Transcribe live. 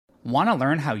Want to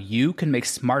learn how you can make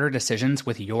smarter decisions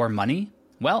with your money?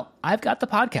 Well, I've got the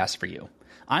podcast for you.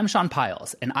 I'm Sean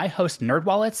Piles, and I host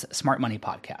NerdWallet's Smart Money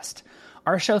Podcast.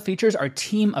 Our show features our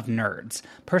team of nerds,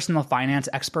 personal finance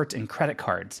experts in credit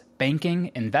cards,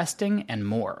 banking, investing, and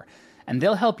more. And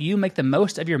they'll help you make the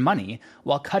most of your money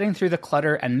while cutting through the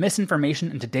clutter and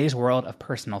misinformation in today's world of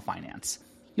personal finance.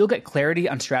 You'll get clarity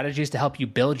on strategies to help you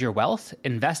build your wealth,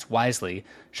 invest wisely,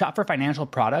 shop for financial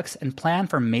products, and plan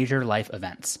for major life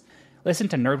events. Listen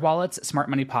to NerdWallet's Smart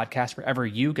Money Podcast wherever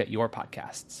you get your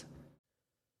podcasts.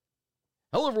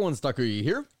 Hello everyone, Stuckery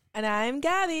here. And I'm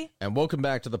Gabby. And welcome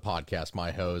back to the podcast, my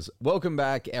hoes. Welcome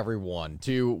back, everyone,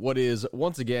 to what is,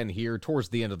 once again, here towards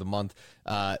the end of the month,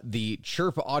 the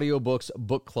Chirp Audiobooks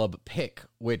Book Club pick,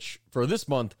 which, for this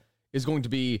month, is going to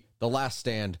be The Last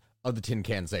Stand of the Tin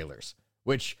Can Sailors.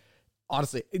 Which,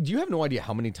 honestly, do you have no idea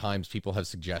how many times people have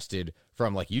suggested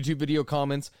from, like, YouTube video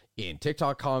comments, in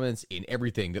TikTok comments, in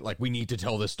everything, that, like, we need to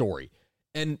tell this story?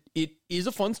 And it is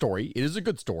a fun story. It is a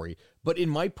good story. But in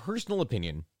my personal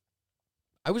opinion,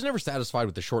 I was never satisfied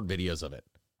with the short videos of it.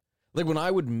 Like when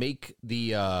I would make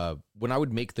the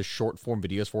short form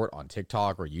videos for it on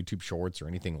TikTok or YouTube Shorts or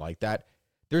anything like that,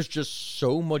 there's just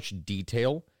so much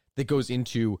detail that goes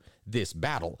into this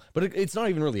battle. But it's not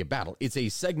even really a battle. It's a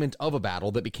segment of a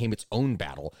battle that became its own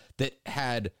battle that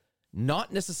had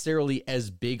not necessarily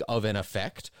as big of an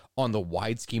effect on the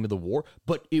wide scheme of the war,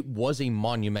 but it was a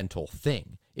monumental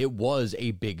thing. It was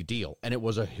a big deal, and it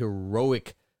was a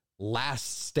heroic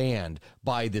last stand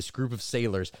by this group of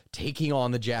sailors taking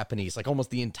on the Japanese, like almost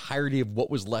the entirety of what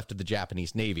was left of the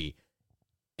Japanese Navy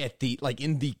at the, like,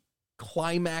 in the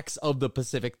climax of the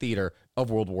Pacific theater of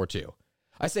World War II.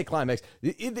 I say climax,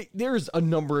 there's a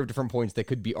number of different points that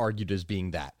could be argued as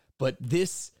being that, but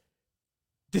this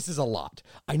is a lot.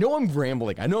 I know I'm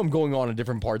rambling. I know I'm going on in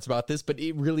different parts about this, but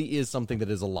it really is something that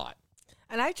is a lot.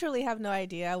 And I truly have no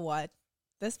idea what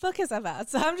this book is about,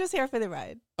 so I'm just here for the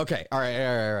ride. Okay, all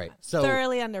right. So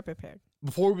thoroughly underprepared.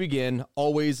 Before we begin,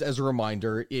 always as a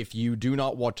reminder, if you do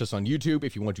not watch us on YouTube,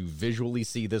 if you want to visually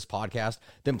see this podcast,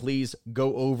 then please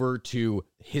go over to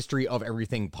History of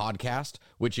Everything Podcast,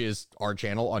 which is our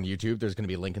channel on YouTube. There's going to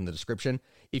be a link in the description.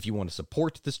 If you want to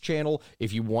support this channel,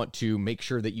 if you want to make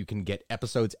sure that you can get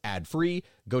episodes ad-free,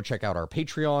 go check out our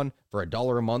Patreon. For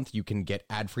 $1 a month, you can get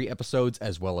ad-free episodes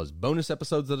as well as bonus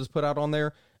episodes that is put out on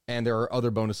there. And there are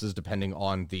other bonuses depending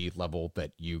on the level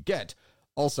that you get.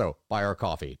 Also, buy our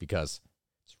coffee because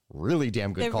it's really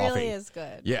damn good coffee. It really is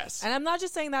good. Yes. And I'm not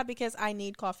just saying that because I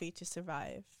need coffee to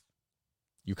survive.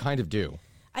 You kind of do.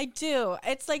 I do.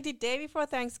 It's like the day before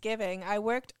Thanksgiving. I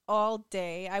worked all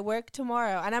day. I work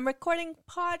tomorrow. And I'm recording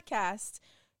podcasts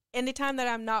in the time that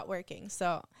I'm not working.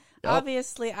 So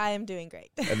obviously I am doing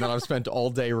great. And then I've spent all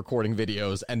day recording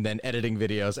videos and then editing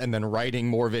videos and then writing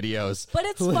more videos. But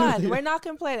it's fun. We're not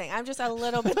complaining. I'm just a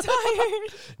little bit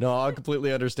tired. No, I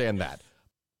completely understand that.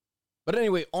 But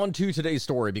anyway, on to today's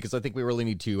story, because I think we really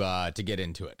need to get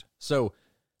into it. So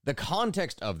the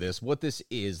context of this, what this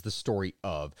is the story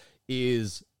of,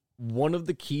 is one of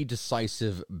the key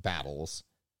decisive battles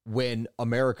when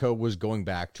America was going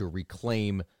back to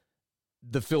reclaim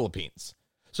the Philippines.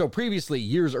 So previously,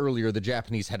 years earlier, the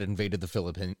Japanese had invaded the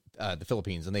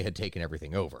Philippines and they had taken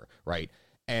everything over, right?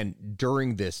 And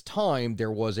during this time,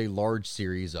 there was a large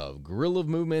series of guerrilla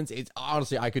movements. It's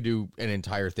honestly, I could do an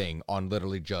entire thing on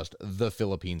literally just the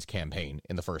Philippines campaign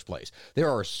in the first place. There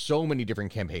are so many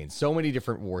different campaigns, so many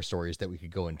different war stories that we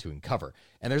could go into and cover.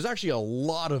 And there's actually a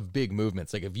lot of big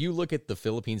movements. Like if you look at the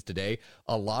Philippines today,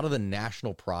 a lot of the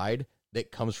national pride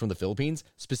that comes from the Philippines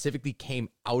specifically came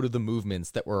out of the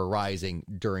movements that were arising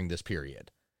during this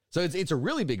period. So it's a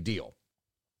really big deal.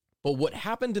 But what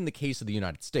happened in the case of the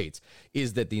United States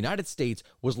is that the United States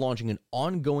was launching an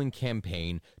ongoing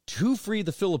campaign to free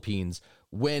the Philippines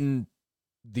when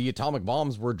the atomic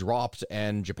bombs were dropped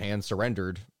and Japan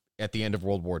surrendered at the end of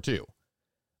World War II.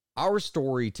 Our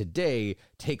story today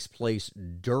takes place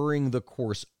during the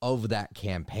course of that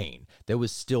campaign that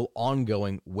was still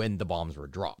ongoing when the bombs were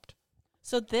dropped.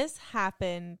 So this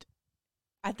happened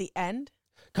at the end?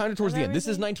 Kind of towards the end. This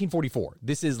is 1944.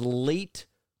 This is late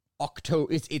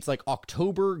October. It's like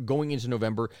October going into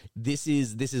November. This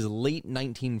is late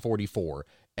 1944,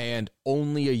 and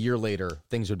only a year later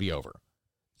things would be over.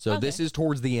 So This is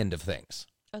towards the end of things.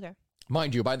 Okay.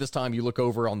 Mind you, by this time you look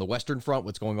over on the Western Front,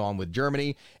 what's going on with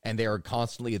Germany, and they are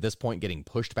constantly at this point getting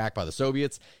pushed back by the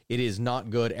Soviets. It is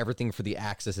not good. Everything for the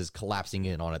Axis is collapsing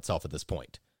in on itself at this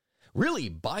point. Really,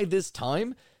 by this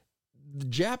time, the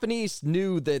Japanese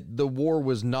knew that the war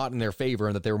was not in their favor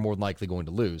and that they were more than likely going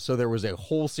to lose. So there was a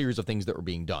whole series of things that were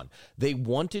being done. They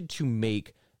wanted to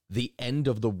make the end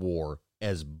of the war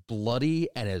as bloody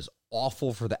and as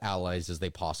awful for the Allies as they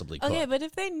possibly could. Okay, but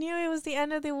if they knew it was the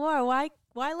end of the war, why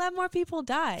let more people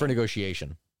die? For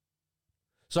negotiation.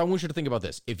 So I want you to think about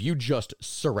this. If you just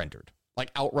surrendered,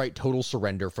 like outright total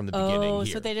surrender from the beginning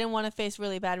here. So they didn't want to face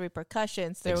really bad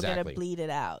repercussions. They were going to bleed it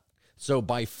out. So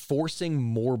by forcing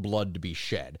more blood to be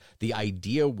shed, the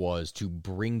idea was to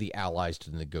bring the Allies to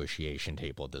the negotiation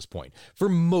table at this point. For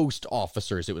most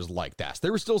officers, it was like that.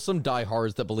 There were still some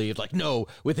diehards that believed, like, no,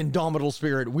 with indomitable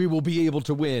spirit, we will be able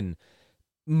to win.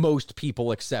 Most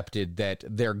people accepted that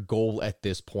their goal at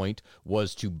this point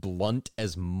was to blunt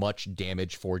as much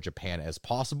damage for Japan as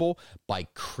possible by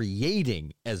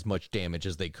creating as much damage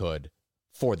as they could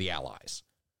for the Allies.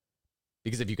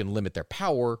 Because if you can limit their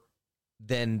power,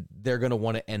 then they're going to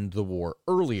want to end the war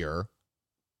earlier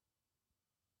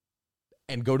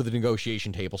and go to the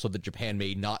negotiation table so that Japan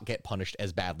may not get punished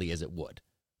as badly as it would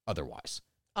otherwise.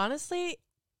 Honestly,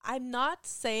 I'm not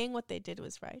saying what they did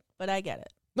was right, but I get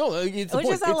it. No, it's which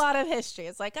is a lot of history.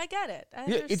 It's like, I get it.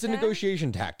 It's a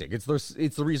negotiation tactic. It's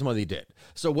the reason why they did.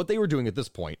 So what they were doing at this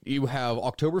point, you have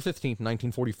October 15th,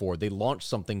 1944, they launched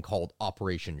something called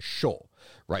Operation Shoal,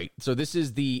 right? So this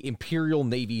is the Imperial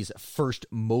Navy's first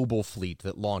mobile fleet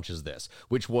that launches this,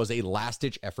 which was a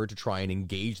last-ditch effort to try and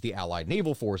engage the Allied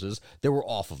naval forces that were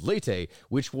off of Leyte,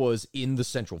 which was in the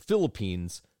central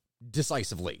Philippines,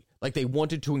 decisively. Like, they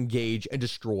wanted to engage and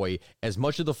destroy as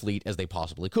much of the fleet as they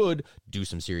possibly could, do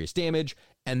some serious damage,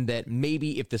 and that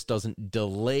maybe if this doesn't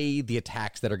delay the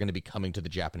attacks that are going to be coming to the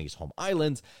Japanese home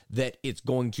islands, that it's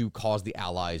going to cause the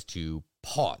Allies to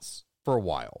pause for a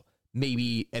while.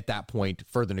 Maybe at that point,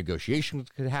 further negotiations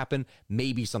could happen.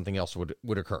 Maybe something else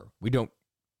would occur.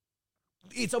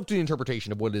 It's up to the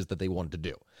interpretation of what it is that they wanted to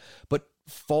do. But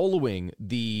following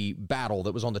the battle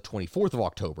that was on the 24th of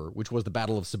October, which was the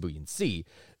Battle of Sibuyan Sea,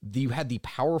 you had the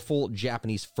powerful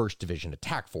Japanese 1st Division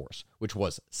Attack Force, which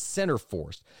was center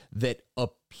force, that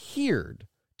appeared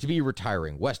to be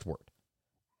retiring westward.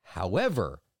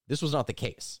 However, this was not the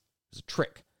case. It was a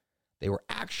trick. They were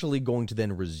actually going to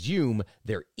then resume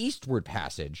their eastward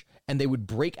passage, and they would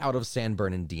break out of San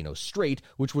Bernardino Strait,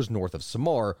 which was north of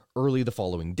Samar, early the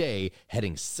following day,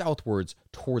 heading southwards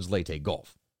towards Leyte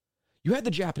Gulf. You had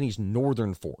the Japanese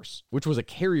Northern Force, which was a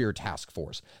carrier task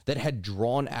force that had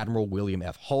drawn Admiral William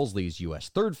F. Halsey's U.S.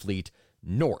 Third Fleet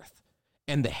north,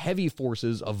 and the heavy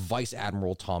forces of Vice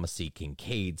Admiral Thomas C.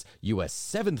 Kincaid's U.S.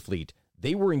 Seventh Fleet,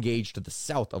 they were engaged to the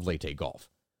south of Leyte Gulf.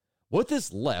 What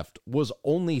this left was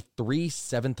only 3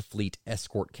 7th Fleet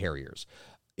escort carriers.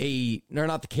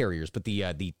 Not the carriers, but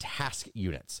the task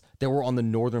units that were on the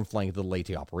northern flank of the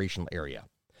Leyte operational area.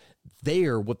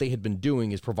 There, what they had been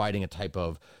doing is providing a type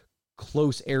of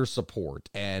close air support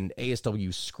and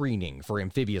ASW screening for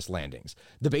amphibious landings.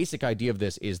 The basic idea of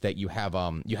this is that you have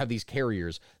these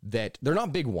carriers that they're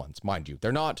not big ones, mind you.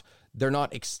 They're not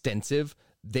extensive.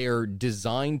 They're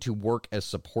designed to work as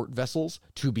support vessels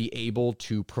to be able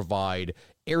to provide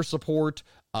air support,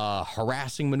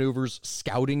 harassing maneuvers,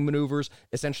 scouting maneuvers,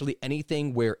 essentially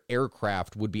anything where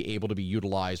aircraft would be able to be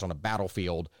utilized on a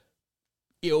battlefield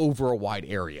over a wide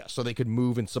area, so they could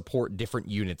move and support different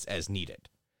units as needed.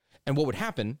 And what would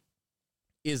happen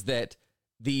is that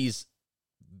these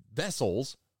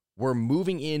vessels were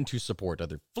moving in to support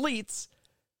other fleets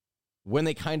when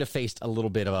they kind of faced a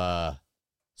little bit of a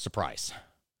surprise.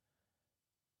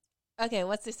 Okay,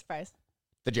 what's the surprise?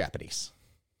 The Japanese.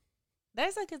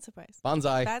 That's a good surprise.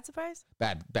 Banzai. Bad surprise?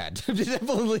 Bad.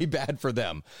 Definitely bad for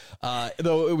them.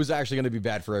 Though it was actually going to be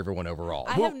bad for everyone overall.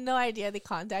 I have no idea the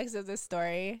context of this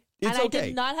story. It's and okay. I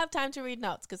did not have time to read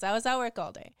notes because I was at work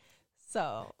all day.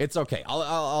 So it's okay.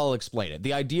 I'll explain it.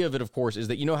 The idea of it, of course, is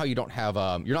that you know how you don't have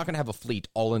you're not going to have a fleet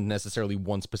all in necessarily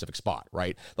one specific spot,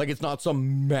 right? Like, it's not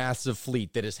some massive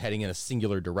fleet that is heading in a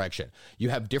singular direction. You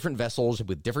have different vessels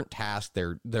with different tasks.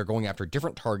 They're going after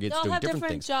different targets, they'll doing have different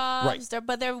different things. jobs, Right.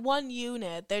 but they're one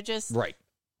unit. They're just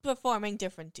performing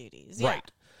different duties. Yeah.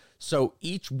 Right. So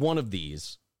each one of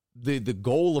these, the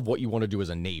goal of what you want to do as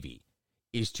a Navy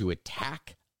is to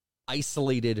attack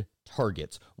isolated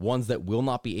targets, ones that will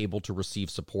not be able to receive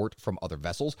support from other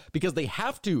vessels, because they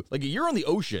have to, like, you're on the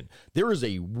ocean, there is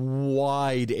a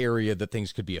wide area that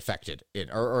things could be affected in,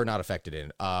 or not affected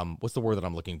in. What's the word that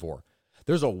I'm looking for?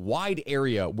 There's a wide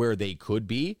area where they could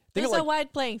be. There's a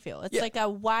wide playing field. It's like a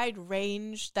wide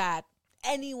range that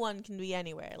anyone can be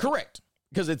anywhere. Correct.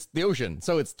 Because it's the ocean,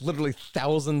 so it's literally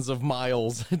thousands of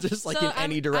miles, just like in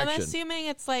any direction. I'm assuming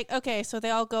it's like, okay, so they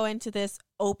all go into this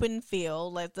open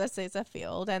field, let's say it's a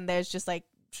field, and there's just like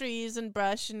trees and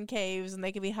brush and caves, and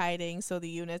they could be hiding, so the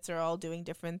units are all doing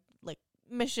different like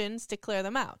missions to clear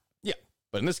them out. Yeah,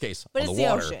 but in this case, but on it's the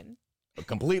water, ocean.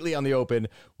 Completely on the open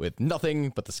with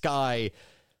nothing but the sky.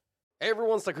 Hey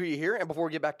everyone, Sakuya here, and before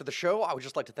we get back to the show, I would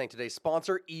just like to thank today's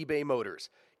sponsor, eBay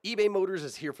Motors. eBay Motors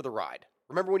is here for the ride.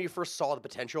 Remember when you first saw the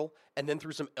potential, and then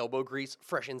through some elbow grease,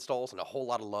 fresh installs, and a whole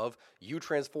lot of love, you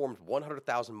transformed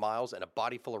 100,000 miles and a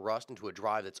body full of rust into a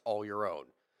drive that's all your own?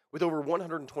 With over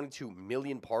 122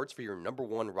 million parts for your number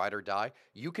one ride or die,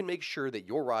 you can make sure that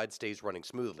your ride stays running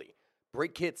smoothly.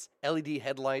 Brake kits, LED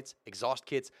headlights, exhaust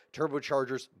kits,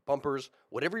 turbochargers, bumpers,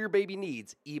 whatever your baby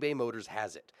needs, eBay Motors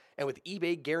has it. And with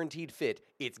eBay Guaranteed Fit,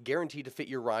 it's guaranteed to fit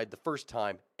your ride the first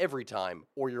time, every time,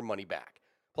 or your money back.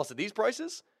 Plus, at these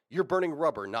prices, you're burning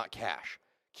rubber, not cash.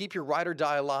 Keep your ride or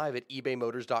die alive at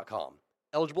ebaymotors.com.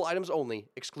 Eligible items only,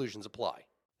 exclusions apply.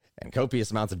 And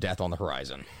copious amounts of death on the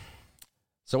horizon.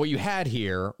 So what you had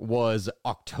here was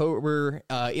October.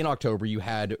 In October, you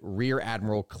had Rear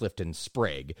Admiral Clifton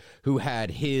Sprague, who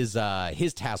had his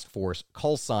task force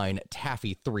call sign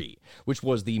Taffy 3, which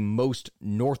was the most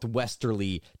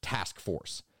northwesterly task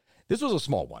force. This was a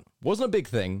small one. Wasn't a big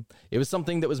thing. It was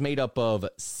something that was made up of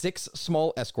 6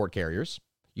 small escort carriers.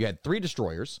 You had 3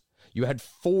 destroyers. You had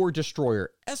 4 destroyer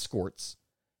escorts.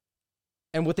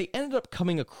 And what they ended up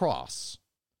coming across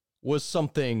was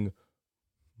something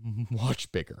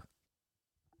much bigger.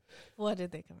 What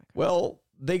did they come across? Well,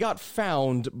 they got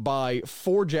found by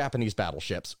 4 Japanese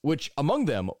battleships, which among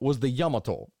them was the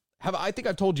Yamato. I think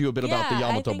I've told you a bit about the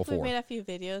Yamato before. We made a few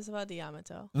videos about the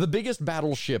Yamato. The biggest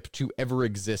battleship to ever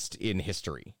exist in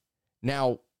history.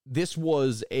 Now, this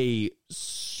was a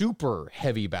super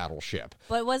heavy battleship.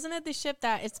 But wasn't it the ship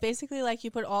that it's basically like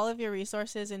you put all of your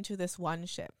resources into this one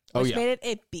ship, which made it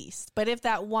a beast. But if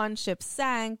that one ship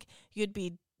sank, you'd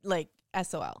be like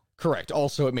SOL. Correct.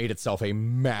 Also, it made itself a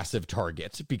massive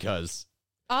target because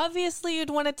obviously you'd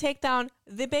want to take down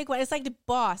the big one. It's like the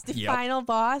boss, the final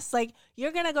boss. Like,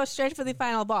 you're going to go straight for the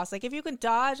final boss. Like, if you can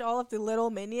dodge all of the little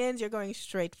minions, you're going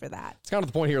straight for that. It's kind of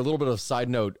the point here. A little bit of a side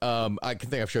note. I can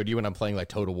think I've showed you when I'm playing like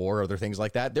Total War or other things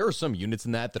like that. There are some units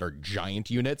in that are giant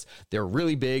units. They're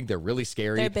really big. They're really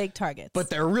scary. They're big targets. But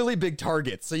they're really big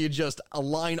targets. So you just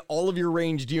align all of your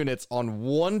ranged units on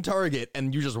one target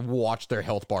and you just watch their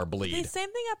health bar bleed. The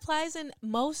same thing applies in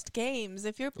most games.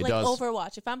 If you're like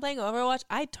Overwatch, if I'm playing Overwatch,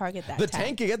 I target that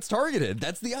tank gets targeted.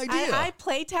 That's the idea. I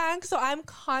play tank, so I'm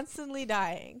constantly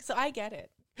dying. So I get it.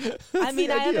 I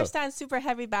mean, I understand super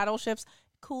heavy battleships.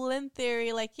 Cool in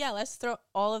theory. Like, yeah, let's throw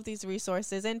all of these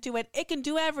resources into it. It can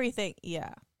do everything.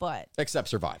 Yeah, but except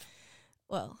survive.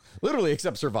 Well, literally,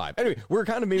 except survive. Anyway, we're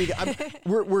kind of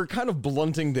we're kind of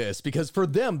blunting this because for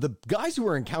them, the guys who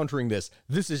are encountering this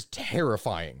is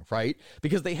terrifying, right?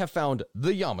 Because they have found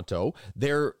the Yamato.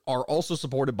 They are also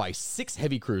supported by 6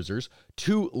 heavy cruisers,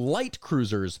 2 light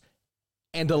cruisers,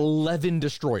 and 11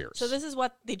 destroyers. So this is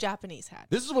what the Japanese had.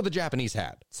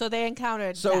 So they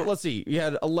encountered. So let's see. You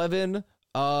had 11.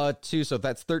 2, so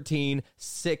that's 13,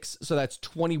 6, so that's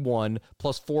 21,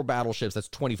 plus 4 battleships, that's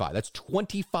 25. That's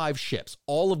 25 ships,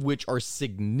 all of which are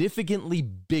significantly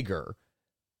bigger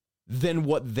than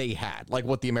what they had, like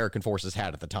what the American forces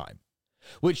had at the time.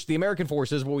 Which the American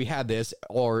forces, what we had this,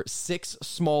 are 6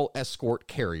 small escort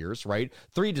carriers, right?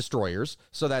 3 destroyers,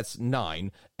 so that's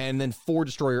 9, and then 4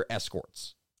 destroyer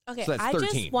escorts. Okay, so that's 13. I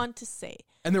just want to say.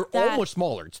 And they're all much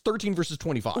smaller. It's 13 versus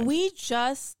 25. You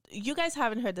guys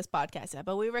haven't heard this podcast yet,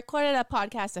 but we recorded a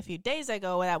podcast a few days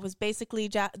ago that was basically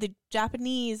the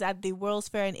Japanese at the World's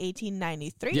Fair in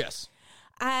 1893. Yes.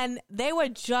 And they were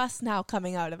just now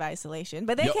coming out of isolation,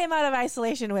 but they came out of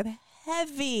isolation with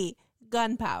heavy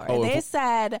gunpowder. They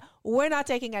said, we're not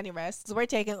taking any risks. We're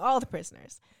taking all the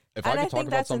prisoners. If I could talk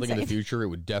about something in the future, it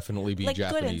would definitely be like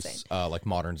Japanese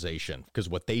modernization. Because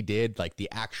what they did, like the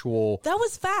actual... That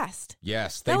was fast.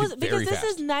 Yes, they did very because this fast.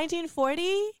 is 1940.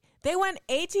 They went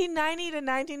 1890 to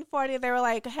 1940. They were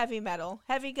like heavy metal,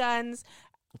 heavy guns,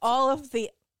 all of the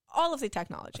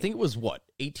technology. I think it was,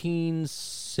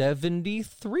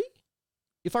 1873?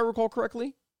 If I recall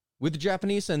correctly? With the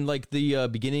Japanese and like the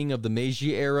beginning of the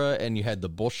Meiji era, and you had the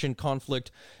Boshin conflict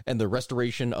and the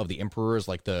restoration of the emperor as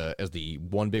the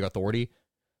one big authority.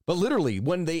 But literally,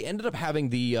 when they ended up having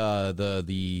the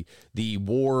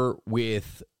war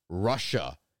with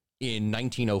Russia in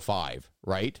 1905,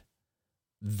 right?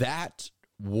 That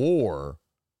war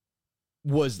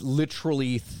was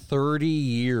literally 30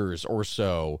 years or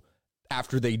so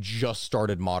after they just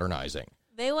started modernizing.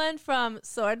 They went from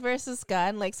sword versus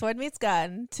gun, like sword meets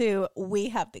gun, to we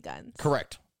have the guns.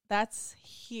 Correct. That's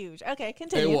huge. Okay,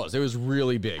 continue. It was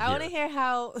really big. I want to hear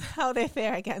how they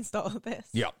fare against all of this.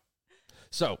 Yeah.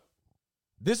 So,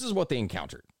 this is what they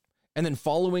encountered. And then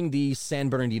following the San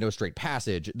Bernardino Strait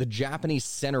Passage, the Japanese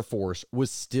center force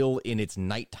was still in its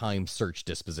nighttime search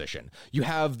disposition. You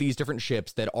have these different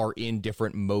ships that are in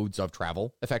different modes of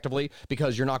travel, effectively,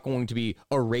 because you're not going to be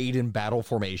arrayed in battle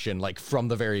formation like from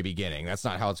the very beginning. That's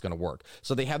not how it's going to work.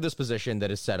 So they have this position that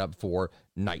is set up for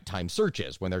nighttime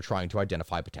searches when they're trying to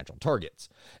identify potential targets.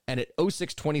 And at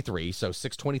 06:23, so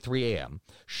 6:23 a.m.,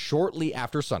 shortly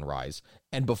after sunrise,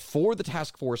 and before the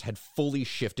task force had fully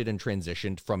shifted and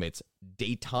transitioned from its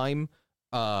daytime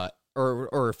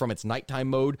or from its nighttime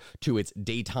mode to its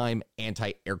daytime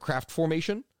anti-aircraft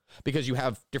formation, because you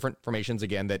have different formations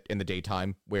again that in the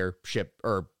daytime where ship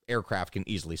or aircraft can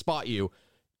easily spot you,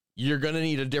 you're going to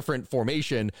need a different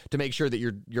formation to make sure that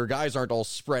your guys aren't all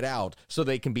spread out so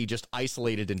they can be just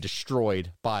isolated and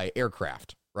destroyed by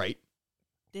aircraft, right?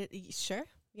 Sure.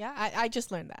 Yeah, I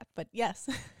just learned that, but yes.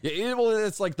 Yeah, well,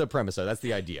 it's like the premise, though. That's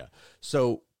the idea.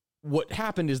 So what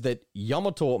happened is that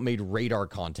Yamato made radar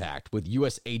contact with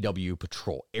USAW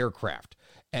patrol aircraft,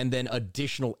 and then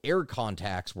additional air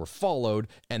contacts were followed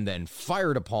and then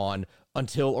fired upon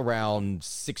until around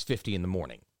 6:50 in the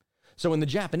morning. So when the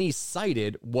Japanese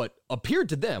sighted what appeared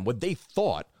to them, what they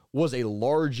thought was a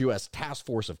large U.S. task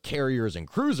force of carriers and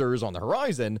cruisers on the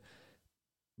horizon,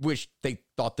 which they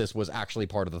thought this was actually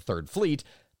part of the Third Fleet,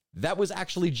 that was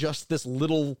actually just this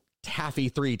little Taffy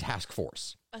 3 task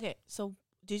force. Okay, so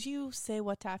did you say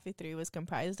what Taffy 3 was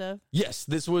comprised of? Yes,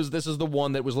 this is the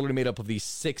one that was literally made up of these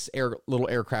 6 little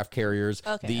aircraft carriers,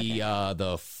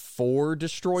 the 4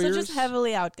 destroyers. So just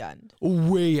heavily outgunned.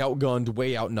 Way outgunned,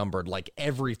 way outnumbered. Like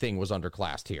everything was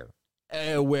underclassed here.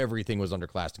 Everything was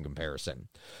underclassed in comparison.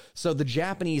 So the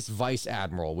Japanese vice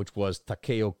admiral, which was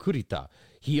Takeo Kurita,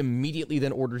 he immediately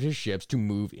then ordered his ships to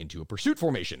move into a pursuit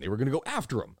formation. They were going to go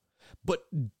after him. But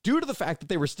due to the fact that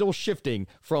they were still shifting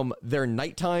from their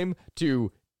nighttime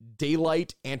to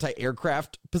daylight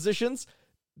anti-aircraft positions,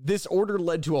 this order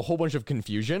led to a whole bunch of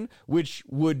confusion, which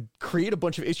would create a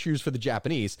bunch of issues for the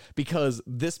Japanese, because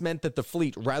this meant that the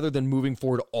fleet, rather than moving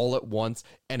forward all at once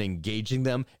and engaging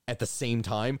them at the same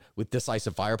time with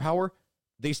decisive firepower,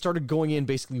 they started going in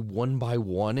basically one by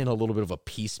one in a little bit of a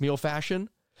piecemeal fashion.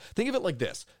 Think of it like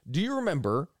this. Do you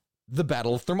remember the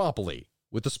Battle of Thermopylae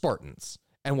with the Spartans?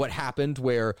 And what happened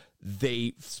where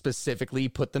they specifically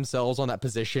put themselves on that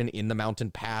position in the mountain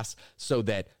pass so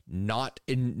that not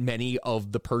in many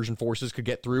of the Persian forces could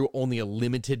get through. Only a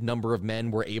limited number of men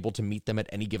were able to meet them at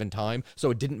any given time. So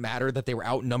it didn't matter that they were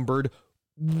outnumbered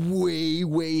way,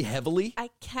 way heavily. I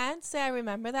can't say I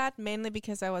remember that, mainly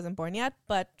because I wasn't born yet,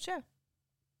 but sure.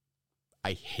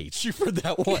 I hate you for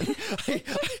that one.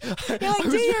 You're like,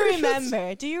 do you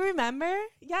remember? Do you remember?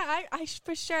 Yeah, I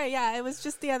for sure. Yeah, it was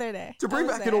just the other day. To bring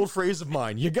back an old phrase of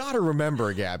mine, you got to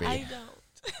remember, Gabby. I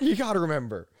don't. You got to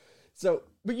remember. So,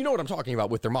 but you know what I'm talking about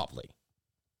with Thermopylae.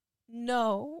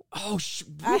 No. Oh,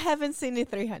 I haven't seen the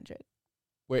 300.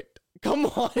 Wait, come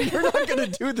on. You're not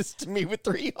going to do this to me with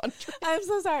 300. I'm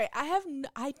so sorry.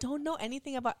 I don't know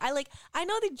anything about, I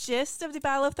know the gist of the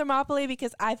Battle of Thermopylae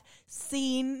because I've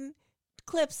seen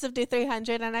clips of the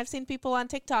 300 and I've seen people on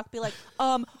TikTok be like,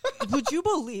 would you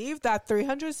believe that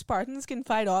 300 Spartans can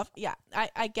fight off? Yeah,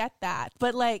 I get that.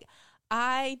 But like,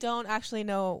 I don't actually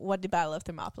know what the Battle of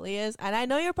Thermopylae is. And I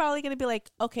know you're probably going to be like,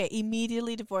 okay,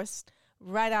 immediately divorced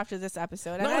right after this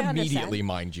episode. And not immediately,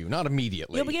 mind you. Not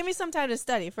immediately. You'll give me some time to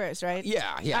study first, right?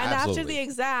 Yeah, and absolutely. after the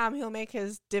exam, he'll make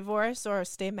his divorce or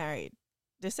stay married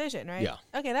decision, right? Yeah.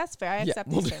 Okay, that's fair. I accept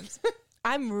these terms.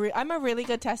 I'm a really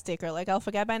good test taker. Like, I'll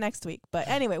forget by next week. But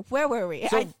anyway, where were we?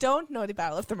 So, I don't know the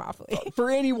Battle of Thermopylae. For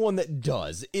anyone that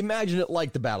does, imagine it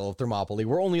like the Battle of Thermopylae,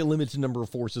 where only a limited number of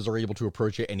forces are able to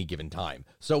approach at any given time.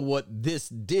 So what this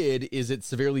did is it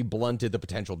severely blunted the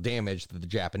potential damage that the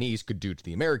Japanese could do to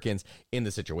the Americans in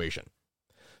the situation.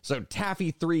 So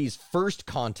Taffy 3's first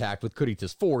contact with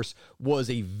Kurita's force was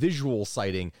a visual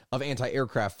sighting of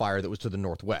anti-aircraft fire that was to the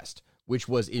northwest, which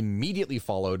was immediately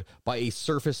followed by a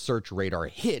surface search radar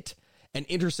hit and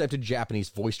intercepted Japanese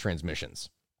voice transmissions.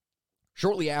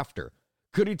 Shortly after,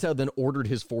 Kurita then ordered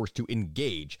his force to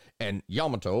engage, and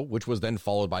Yamato, which was then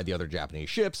followed by the other Japanese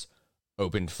ships,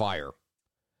 opened fire.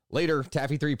 Later,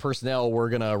 Taffy 3 personnel were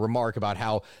going to remark about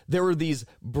how there were these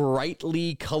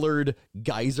brightly colored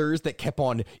geysers that kept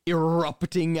on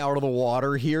erupting out of the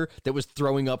water here that was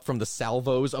throwing up from the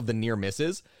salvos of the near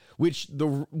misses, which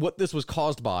what this was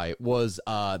caused by was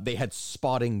they had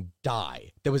spotting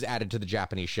dye that was added to the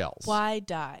Japanese shells. Why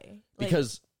dye?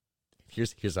 Because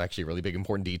here's actually a really big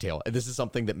important detail. And this is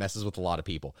something that messes with a lot of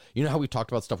people. You know how we talked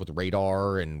about stuff with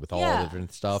radar and with all the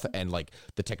different stuff and like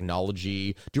the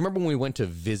technology. Do you remember when we went to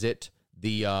visit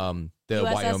the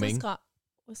Wyoming?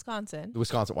 Wisconsin.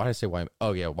 Why did I say Wyoming?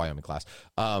 Oh yeah, Wyoming class.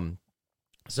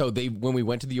 So when we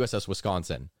went to the USS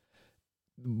Wisconsin,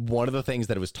 one of the things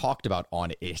that it was talked about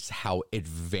on it is how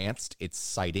advanced its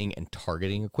sighting and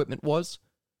targeting equipment was.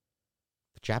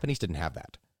 The Japanese didn't have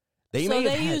that. They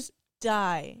used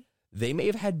dye. They may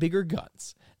have had bigger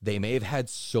guns. They may have had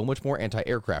so much more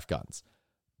anti-aircraft guns.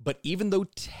 But even though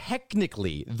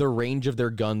technically the range of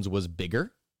their guns was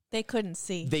bigger, they couldn't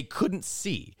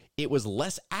see. It was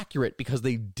less accurate because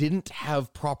they didn't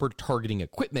have proper targeting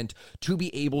equipment to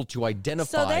be able to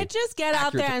identify. So they just get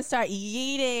out there and start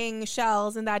yeeting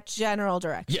shells in that general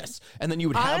direction. Yes. And then you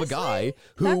would have a guy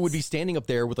who would be standing up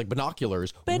there with like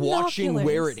binoculars, watching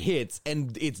where it hits,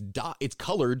 and it's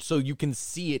colored so you can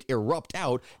see it erupt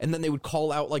out, and then they would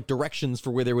call out like directions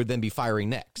for where they would then be firing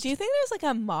next. Do you think there's like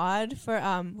a mod for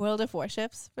World of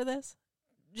Warships for this?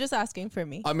 Just asking for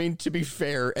me. I mean, to be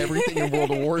fair, everything in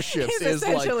World of Warships is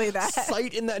like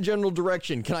sight in that general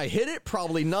direction. Can I hit it?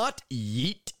 Probably not.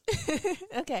 Yeet.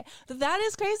 Okay. That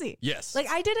is crazy. Yes. Like,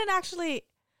 I didn't actually...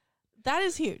 That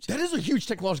is huge. That is a huge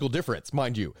technological difference,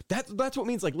 mind you. That's what it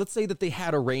means. Like, let's say that they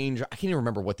had a range. I can't even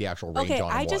remember what the actual range on it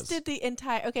was. I just did the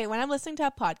entire... Okay, when I'm listening to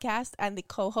a podcast and the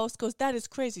co-host goes, that is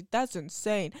crazy. That's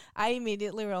insane. I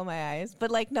immediately roll my eyes. But,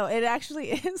 like, no, it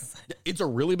actually is. It's a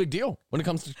really big deal when it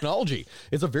comes to technology.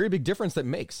 It's a very big difference that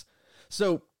makes.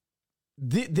 So...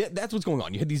 that's what's going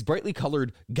on. You had these brightly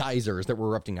colored geysers that were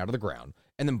erupting out of the ground.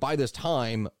 And then by this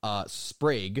time,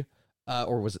 Sprague,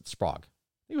 or was it Sprague?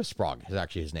 It was Sprague is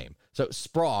actually his name. So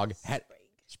Sprague had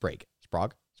Spraggy,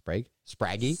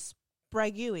 Spragway.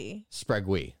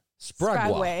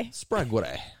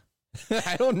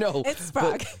 I don't know. It's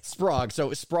Sprague. Sprague.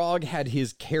 So Sprague had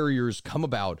his carriers come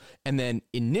about, and then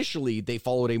initially they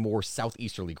followed a more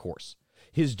southeasterly course.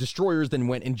 His destroyers then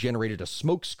went and generated a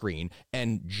smoke screen,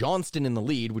 and Johnston in the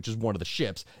lead, which is one of the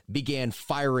ships, began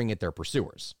firing at their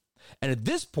pursuers. And at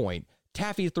this point,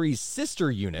 Taffy 3's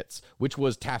sister units, which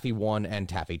was Taffy 1 and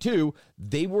Taffy 2,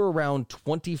 they were around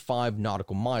 25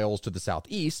 nautical miles to the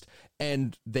southeast,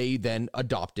 and they then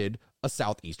adopted a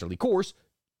southeasterly course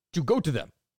to go to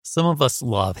them. Some of us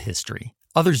love history.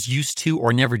 Others used to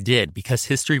or never did because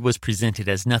history was presented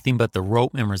as nothing but the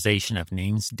rote memorization of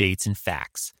names, dates, and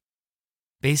facts.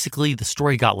 Basically, the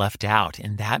story got left out,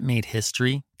 and that made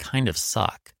history kind of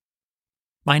suck.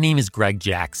 My name is Greg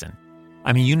Jackson.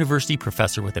 I'm a university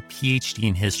professor with a PhD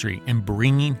in history, and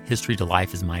bringing history to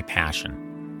life is my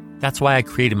passion. That's why I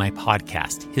created my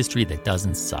podcast, History That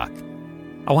Doesn't Suck.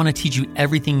 I want to teach you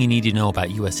everything you need to know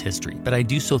about U.S. history, but I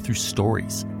do so through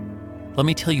stories. Let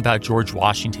me tell you about George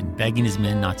Washington begging his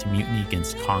men not to mutiny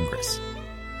against Congress,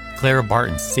 Clara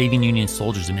Barton saving Union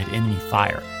soldiers amid enemy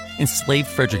fire, enslaved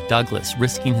Frederick Douglass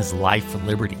risking his life for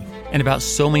liberty, and about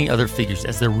so many other figures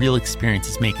as their real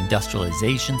experiences make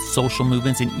industrialization, social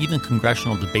movements, and even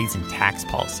congressional debates and tax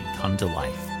policy come to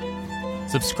life.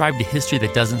 Subscribe to History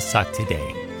That Doesn't Suck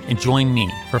today, and join me,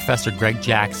 Professor Greg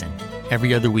Jackson,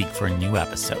 every other week for a new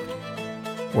episode,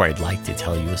 where I'd like to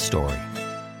tell you a story.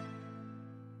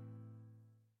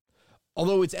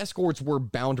 Although its escorts were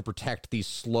bound to protect these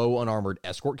slow, unarmored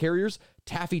escort carriers,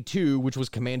 Taffy 2, which was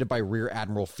commanded by Rear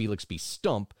Admiral Felix B.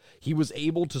 Stump, he was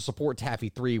able to support Taffy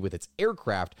 3 with its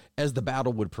aircraft as the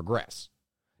battle would progress.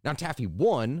 Now, Taffy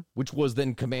 1, which was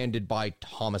then commanded by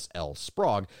Thomas L.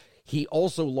 Sprague, he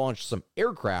also launched some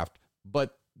aircraft,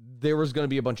 but there was going to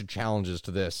be a bunch of challenges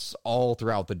to this all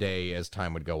throughout the day as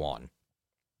time would go on.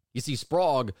 You see,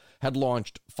 Sprague had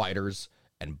launched fighters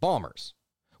and bombers,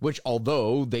 which,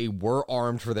 although they were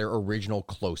armed for their original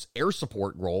close air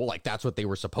support role, like that's what they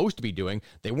were supposed to be doing,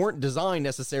 they weren't designed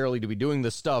necessarily to be doing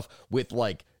this stuff with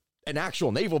like an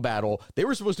actual naval battle. They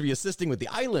were supposed to be assisting with the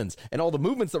islands and all the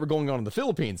movements that were going on in the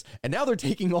Philippines, and now they're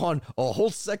taking on a whole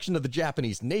section of the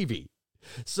Japanese Navy.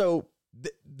 So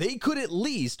they could at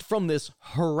least, from this,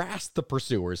 harass the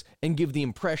pursuers and give the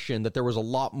impression that there was a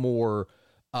lot more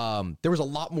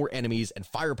enemies and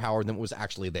firepower than was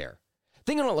actually there.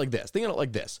 Think on it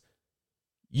like this.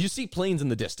 You see planes in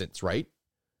the distance, right?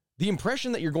 The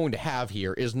impression that you're going to have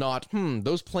here is not,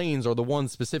 those planes are the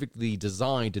ones specifically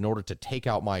designed in order to take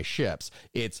out my ships.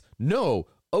 It's, no,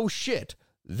 oh shit,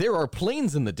 there are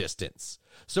planes in the distance.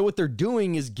 So what they're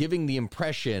doing is giving the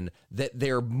impression that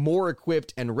they're more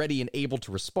equipped and ready and able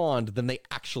to respond than they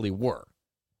actually were.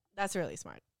 That's really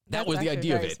smart. That was the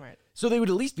idea of it. Smart. So they would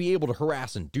at least be able to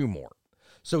harass and do more.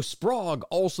 So Sprague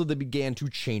also then began to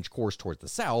change course towards the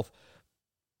south,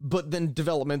 but then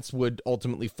developments would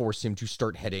ultimately force him to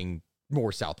start heading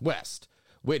more southwest,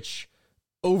 which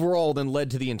overall then led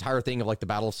to the entire thing of like the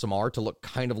Battle of Samar to look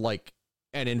kind of like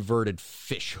an inverted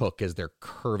fish hook as they're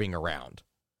curving around.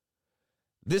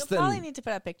 You'll probably need to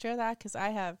put a picture of that because I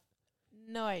have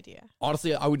No idea.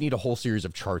 Honestly, I would need a whole series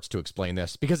of charts to explain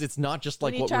this because it's not just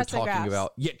like what we're talking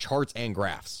about. Yeah, charts and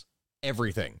graphs,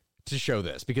 everything to show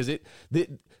this, because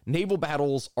the naval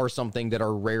battles are something that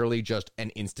are rarely just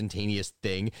an instantaneous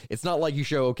thing. It's not like you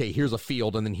show, okay, here's a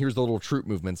field and then here's the little troop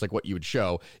movements like what you would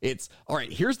show. It's, all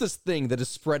right, here's this thing that is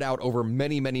spread out over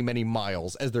many, many, many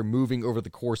miles as they're moving over the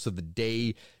course of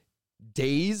the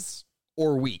days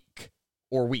or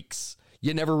weeks.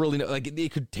 You never really know. Like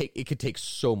it could take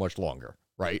so much longer,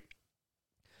 right?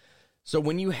 So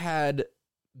when you had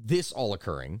this all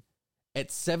occurring at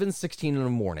 7:16 in the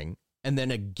morning, and then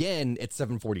again at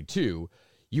 7:42,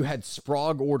 you had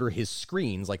Sprague order his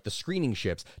screens, like the screening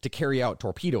ships, to carry out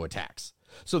torpedo attacks.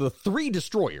 So the three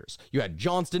destroyers, you had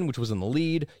Johnston, which was in the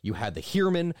lead, you had the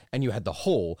Heermann, and you had the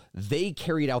Hull. They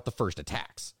carried out the first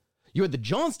attacks. You had the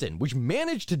Johnston, which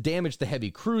managed to damage the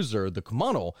heavy cruiser, the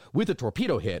Kumano, with a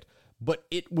torpedo hit, but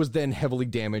it was then heavily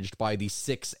damaged by the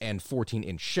 6 and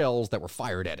 14-inch shells that were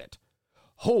fired at it.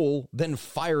 Hull then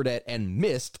fired at and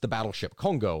missed the battleship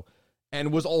Congo,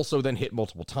 and was also then hit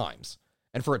multiple times.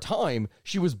 And for a time,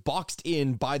 she was boxed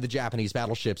in by the Japanese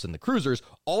battleships and the cruisers,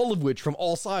 all of which from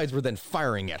all sides were then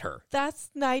firing at her. That's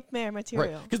nightmare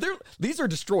material. Right, because these are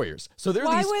destroyers. So they're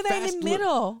Why these were they in the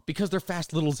middle? Because they're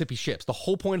fast little zippy ships. The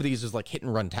whole point of these is like hit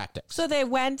and run tactics. So they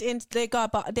went in.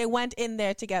 They went in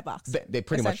there to get boxed. They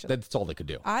pretty much, that's all they could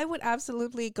do. I would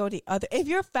absolutely go the other. If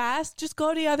you're fast, just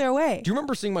go the other way. Do you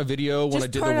remember seeing my video when I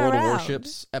did the World of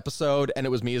Warships episode, and it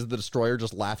was me as the destroyer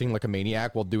just laughing like a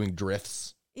maniac while doing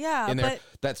drifts? Yeah, but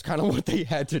that's kind of what they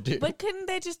had to do. But couldn't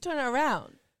they just turn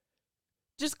around?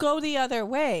 Just go the other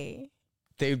way.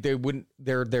 They wouldn't.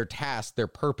 Their task, their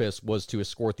purpose was to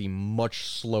escort the much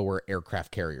slower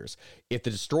aircraft carriers. If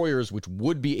the destroyers, which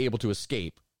would be able to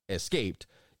escaped,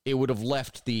 it would have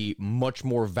left the much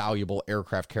more valuable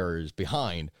aircraft carriers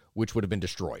behind, which would have been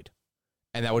destroyed,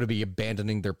 and that would be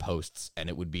abandoning their posts, and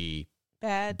it would be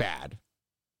bad.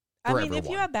 I mean, if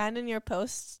you abandon your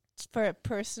posts for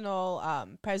personal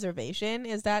preservation,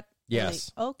 is that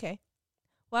yes really? Okay,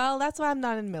 well, that's why I'm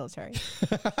not in the military.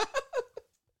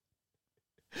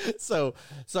 so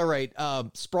right,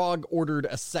 Sprague ordered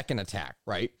a second attack,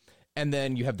 right? And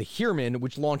then you have the Heermann,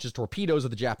 which launches torpedoes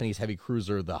at the Japanese heavy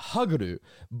cruiser the Haguru,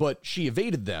 but she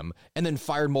evaded them and then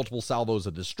fired multiple salvos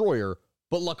at the destroyer,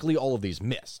 but luckily all of these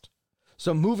missed.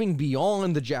 So moving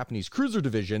beyond the Japanese cruiser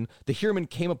division, the Heermann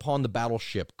came upon the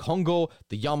battleship Kongo,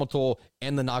 the Yamato,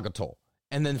 and the Nagato,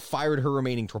 and then fired her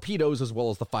remaining torpedoes as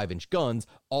well as the 5-inch guns,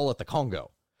 all at the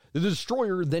Kongo. The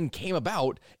destroyer then came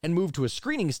about and moved to a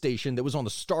screening station that was on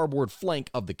the starboard flank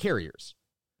of the carriers.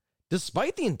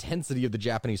 Despite the intensity of the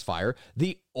Japanese fire,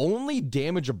 the only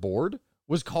damage aboard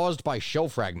was caused by shell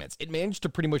fragments. It managed to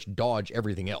pretty much dodge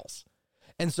everything else.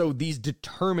 And so these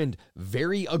determined,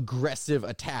 very aggressive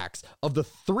attacks of the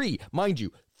three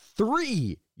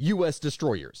U.S.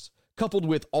 destroyers, coupled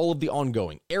with all of the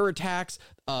ongoing air attacks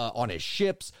on his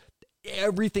ships,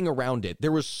 everything around it,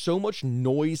 there was so much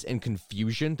noise and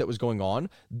confusion that was going on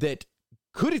that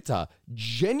Kurita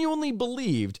genuinely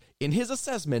believed in his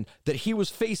assessment that he was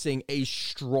facing a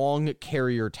strong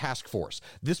carrier task force.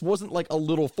 This wasn't like a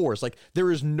little force. Like, there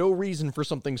is no reason for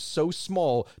something so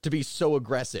small to be so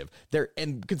aggressive.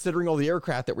 And considering all the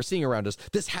aircraft that we're seeing around us,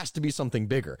 this has to be something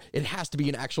bigger. It has to be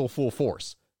an actual full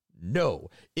force. No,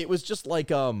 it was just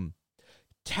like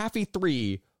Taffy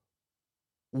 3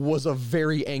 was a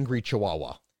very angry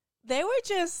Chihuahua.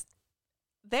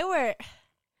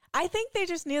 I think they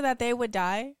just knew that they would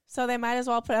die, so they might as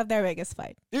well put up their biggest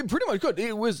fight. It pretty much could.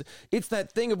 It's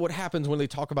that thing of what happens when they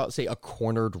talk about, say, a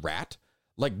cornered rat.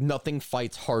 Like, nothing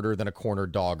fights harder than a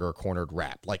cornered dog or a cornered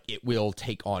rat. Like, it will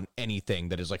take on anything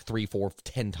that is like 3, 4,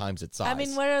 10 times its size. I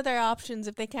mean, what are their options?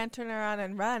 If they can't turn around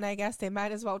and run, I guess they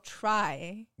might as well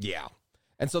try. Yeah.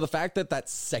 And so the fact that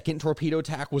second torpedo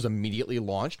attack was immediately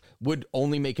launched would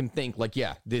only make him think, like,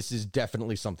 yeah, this is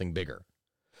definitely something bigger.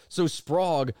 So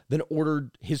Sprague then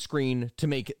ordered his screen to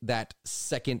make that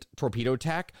second torpedo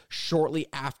attack shortly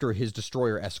after his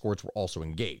destroyer escorts were also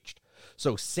engaged.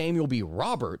 So Samuel B.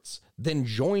 Roberts then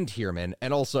joined Heermann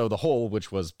and also the Hull,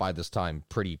 which was by this time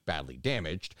pretty badly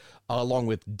damaged, along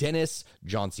with Dennis,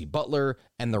 John C. Butler,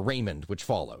 and the Raymond, which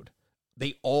followed.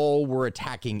 They all were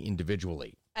attacking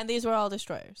individually. And these were all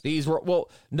destroyers? These were,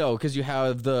 well, no, because you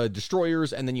have the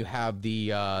destroyers and then you have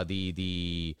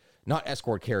the not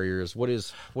escort carriers. What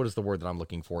is the word that I'm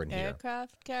looking for in here?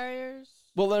 Aircraft carriers?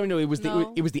 Well, let me know. It was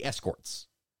the escorts.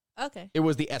 Okay. It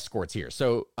was the escorts here.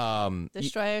 So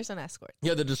destroyers and escorts.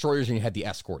 Yeah, the destroyers, and you had the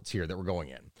escorts here that were going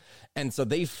in. And so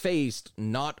they faced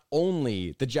not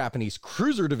only the Japanese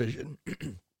cruiser division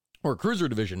or cruiser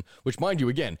division, which, mind you,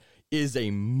 again, is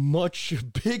a much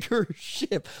bigger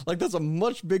ship. Like, that's a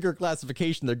much bigger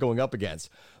classification they're going up against.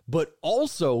 But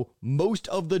also most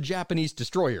of the Japanese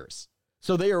destroyers.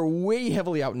 So they are way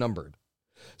heavily outnumbered.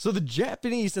 So the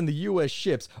Japanese and the U.S.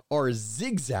 ships are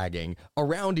zigzagging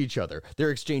around each other. They're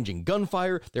exchanging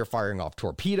gunfire. They're firing off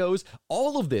torpedoes.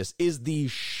 All of this is the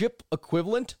ship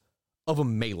equivalent of a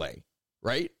melee,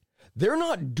 right? They're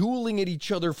not dueling at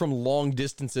each other from long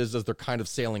distances as they're kind of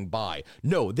sailing by.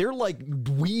 No, they're like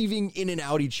weaving in and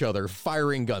out each other,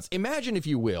 firing guns. Imagine, if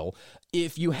you will,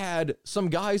 if you had some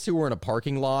guys who were in a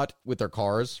parking lot with their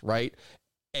cars, right?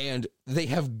 And they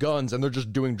have guns and they're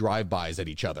just doing drive-bys at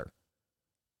each other.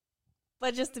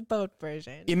 But just the boat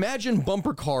version. Imagine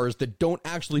bumper cars that don't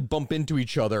actually bump into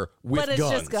each other with guns. But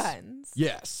it's just guns.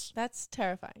 Yes. That's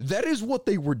terrifying. That is what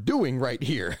they were doing right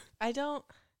here.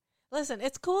 Listen,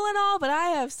 it's cool and all, but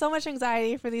I have so much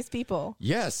anxiety for these people.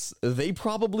 Yes, they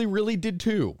probably really did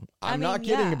too. I'm not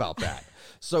kidding about that.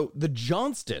 So the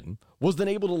Johnston was then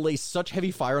able to lay such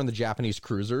heavy fire on the Japanese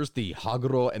cruisers, the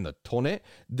Haguro and the Tone,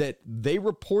 that they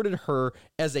reported her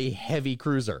as a heavy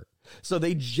cruiser. So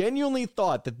they genuinely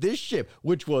thought that this ship,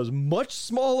 which was much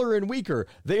smaller and weaker,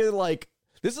 they're like,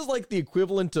 this is like the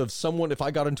equivalent of someone, if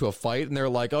I got into a fight and they're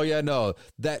like, oh yeah, no,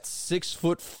 that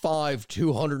 6'5",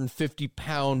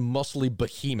 250-pound muscly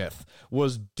behemoth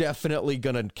was definitely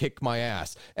gonna kick my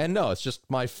ass. And no, it's just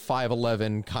my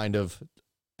 5'11" kind of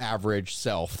average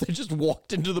self that just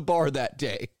walked into the bar that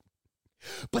day.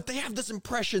 But they have this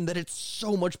impression that it's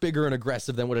so much bigger and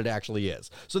aggressive than what it actually is.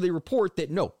 So they report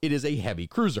that no, it is a heavy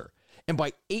cruiser. And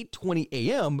by 8:20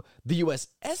 a.m., the U.S.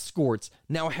 escorts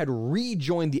now had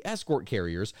rejoined the escort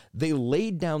carriers. They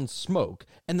laid down smoke,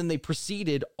 and then they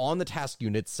proceeded on the task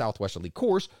unit's southwesterly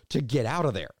course to get out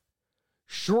of there.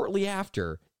 Shortly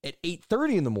after, at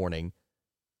 8:30 in the morning,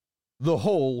 the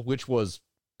hull, which was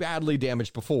badly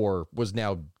damaged before, was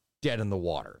now dead in the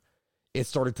water. It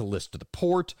started to list to the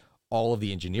port. All of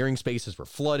the engineering spaces were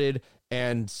flooded,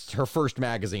 and her first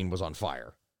magazine was on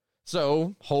fire.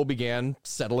 So Hull began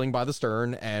settling by the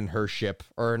stern, and her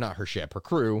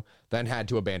crew then had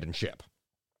to abandon ship.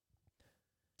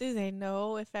 Do they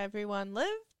know if everyone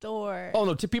lived, or? Oh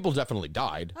no, people definitely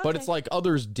died, but it's like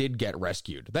others did get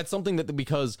rescued. That's something that,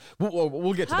 because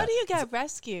we'll get to that. How do you get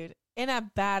rescued in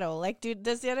a battle? Like,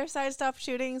 does the other side stop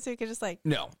shooting so you could just like?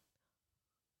 No,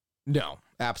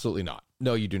 absolutely not.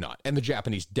 No, you do not. And the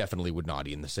Japanese definitely would not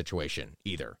in this situation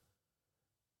either.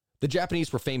 The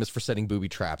Japanese were famous for setting booby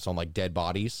traps on like dead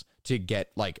bodies to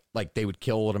get like they would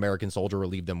kill an American soldier or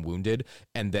leave them wounded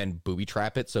and then booby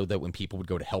trap it so that when people would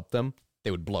go to help them,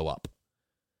 they would blow up.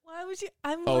 Why would you?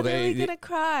 I'm literally gonna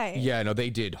cry. Yeah, no,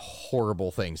 they did horrible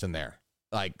things in there.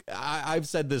 Like I've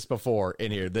said this before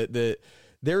in here that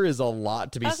there is a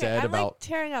lot to be said about. Like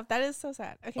tearing up. That is so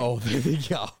sad. Okay. Oh,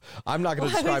 yeah. I'm not going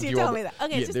to describe to you. Why would you tell me that?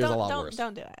 Okay, just there's a lot worse.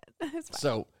 Don't do it. It's fine.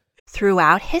 So.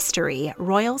 Throughout history,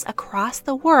 royals across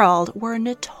the world were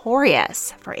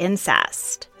notorious for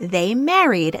incest. They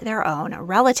married their own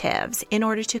relatives in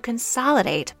order to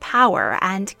consolidate power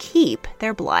and keep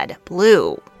their blood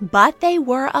blue. But they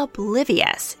were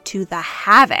oblivious to the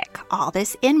havoc all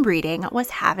this inbreeding was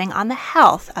having on the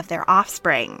health of their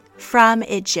offspring. From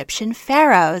Egyptian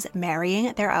pharaohs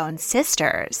marrying their own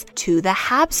sisters to the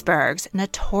Habsburgs'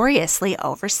 notoriously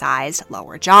oversized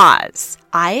lower jaws.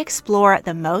 I explore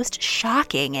the most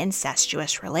shocking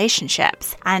incestuous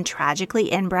relationships and tragically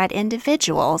inbred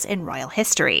individuals in royal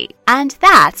history. And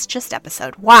that's just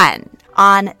episode 1.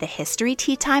 On the History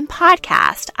Tea Time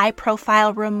podcast, I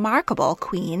profile remarkable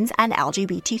queens and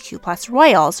LGBTQ+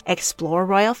 royals, explore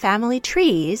royal family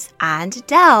trees, and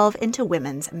delve into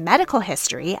women's medical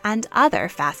history and other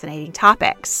fascinating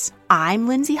topics. I'm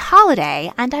Lindsay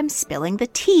Holiday, and I'm spilling the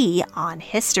tea on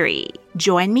history.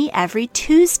 Join me every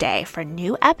Tuesday for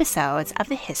new episodes of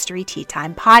the History Tea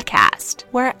Time podcast,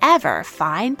 wherever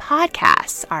fine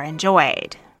podcasts are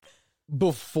enjoyed.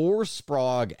 Before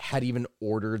Sprague had even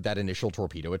ordered that initial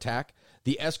torpedo attack,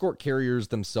 the escort carriers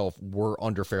themselves were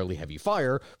under fairly heavy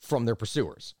fire from their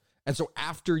pursuers. And so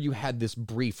after you had this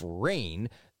brief reign,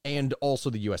 and also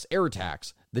the U.S. air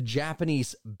attacks, the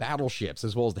Japanese battleships,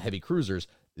 as well as the heavy cruisers,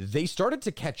 they started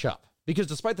to catch up. Because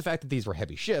despite the fact that these were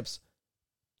heavy ships,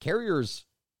 carriers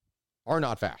are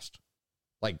not fast.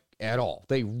 Like, at all.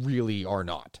 They really are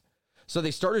not. So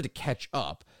they started to catch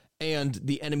up, and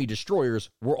the enemy destroyers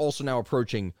were also now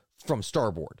approaching from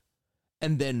starboard.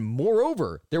 And then,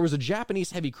 moreover, there was a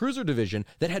Japanese heavy cruiser division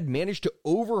that had managed to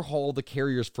overhaul the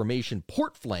carrier's formation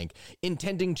port flank,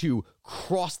 intending to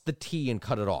cross the T and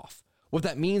cut it off. What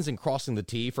that means in crossing the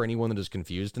T, for anyone that is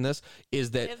confused in this,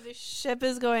 is that if the ship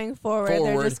is going forward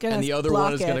they're just going to and the other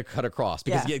one is going to cut across.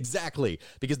 Because exactly.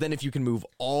 Because then if you can move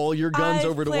all your guns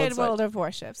over to one side. I've played World of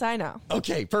Warships. I know.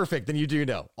 Okay, perfect. Then you do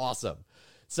know. Awesome.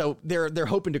 So they're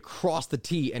hoping to cross the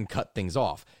T and cut things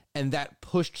off. And that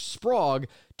pushed Sprague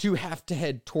to have to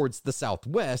head towards the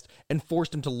southwest and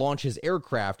forced him to launch his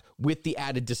aircraft with the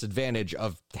added disadvantage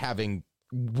of having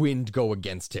wind go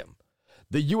against him.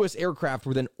 The U.S. aircraft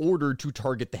were then ordered to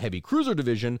target the heavy cruiser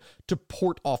division to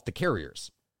port off the carriers.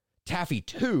 Taffy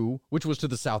 2, which was to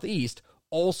the southeast,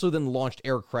 also then launched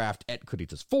aircraft at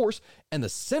Kurita's force, and the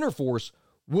center force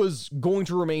was going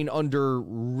to remain under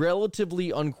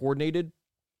relatively uncoordinated,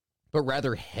 but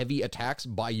rather heavy attacks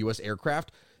by U.S.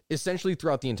 aircraft, essentially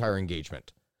throughout the entire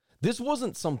engagement. This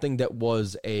wasn't something that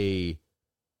was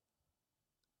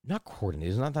not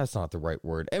coordinated, that's not the right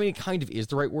word. I mean, it kind of is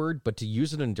the right word, but to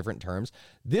use it in different terms,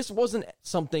 this wasn't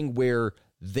something where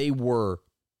they were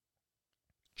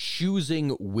choosing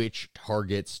which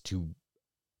targets to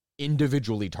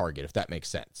individually target, if that makes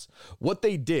sense. What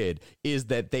they did is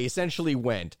that they essentially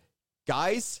went,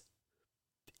 guys,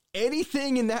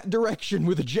 anything in that direction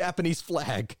with a Japanese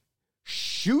flag,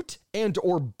 shoot and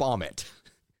or bomb it.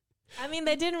 I mean,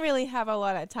 they didn't really have a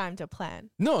lot of time to plan.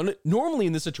 No, normally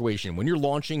in this situation, when you're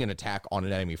launching an attack on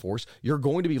an enemy force, you're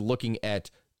going to be looking at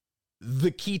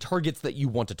the key targets that you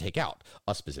want to take out.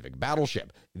 A specific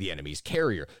battleship, the enemy's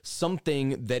carrier,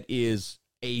 something that is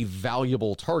a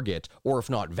valuable target, or if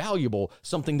not valuable,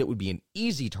 something that would be an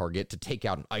easy target to take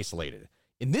out and isolate it.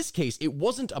 In this case, it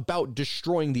wasn't about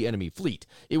destroying the enemy fleet.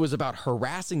 It was about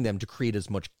harassing them to create as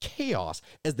much chaos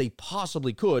as they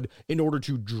possibly could in order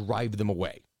to drive them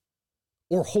away.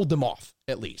 Or hold them off,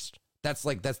 at least. That's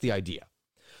the idea.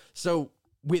 So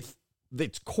with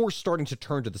its course starting to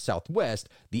turn to the southwest,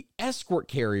 the escort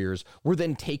carriers were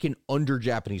then taken under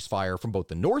Japanese fire from both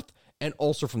the north and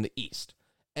also from the east.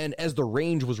 And as the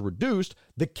range was reduced,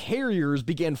 the carriers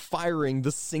began firing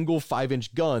the single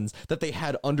 5-inch guns that they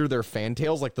had under their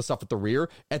fantails, like the stuff at the rear,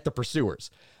 at the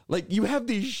pursuers. Like, you have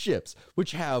these ships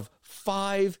which have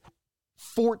 5,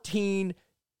 14,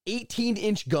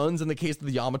 18-inch guns in the case of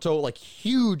the Yamato, like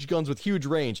huge guns with huge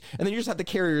range. And then you just have the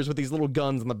carriers with these little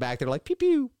guns on the back. They're like, pew,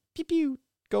 pew, pew, pew,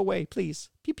 go away, please,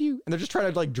 pew, pew. And they're just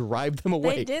trying to like drive them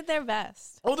away. They did their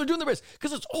best. Oh, they're doing their best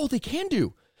because it's all they can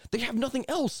do. They have nothing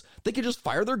else. They can just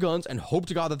fire their guns and hope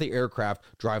to God that the aircraft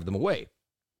drive them away.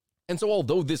 And so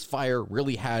although this fire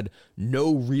really had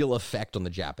no real effect on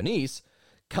the Japanese,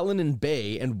 Cullinan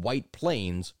Bay and White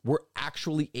Plains were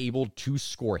actually able to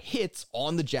score hits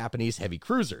on the Japanese heavy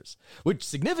cruisers, which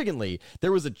significantly,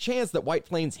 there was a chance that White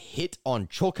Plains hit on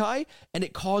Chokai, and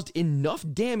it caused enough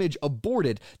damage aboard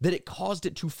it that it caused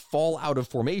it to fall out of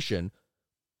formation,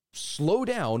 slow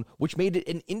down, which made it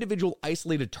an individual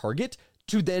isolated target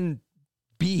to then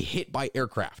be hit by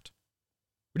aircraft,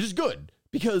 which is good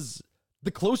because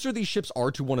the closer these ships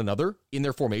are to one another in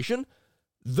their formation,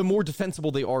 the more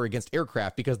defensible they are against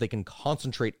aircraft because they can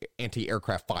concentrate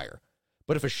anti-aircraft fire.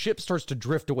 But if a ship starts to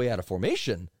drift away out of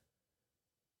formation,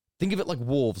 think of it like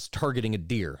wolves targeting a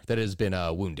deer that has been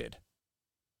wounded.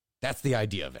 That's the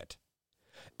idea of it.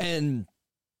 And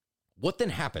what then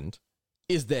happened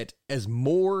is that as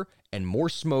more and more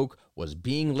smoke was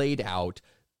being laid out,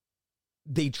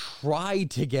 they tried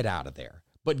to get out of there.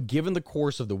 But given the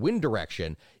course of the wind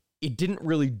direction, it didn't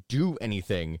really do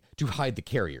anything to hide the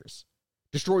carriers.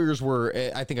 Destroyers were,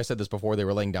 I think I said this before, they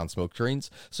were laying down smoke screens.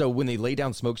 So when they lay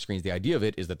down smoke screens, the idea of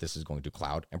it is that this is going to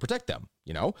cloud and protect them,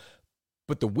 you know?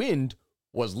 But the wind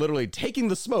was literally taking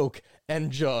the smoke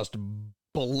and just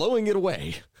blowing it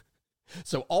away.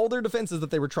 So all their defenses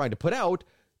that they were trying to put out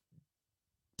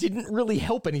didn't really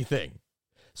help anything.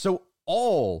 So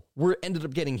all ended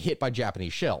up getting hit by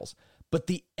Japanese shells. But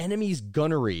the enemy's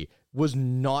gunnery was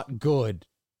not good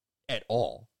at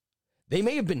all. They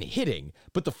may have been hitting,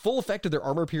 but the full effect of their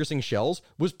armor-piercing shells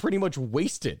was pretty much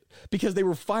wasted because they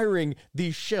were firing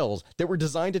these shells that were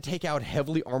designed to take out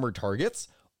heavily armored targets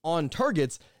on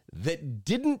targets that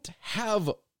didn't have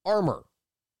armor.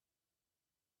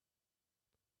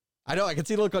 I know, I can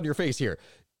see the look on your face here.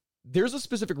 There's a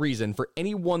specific reason for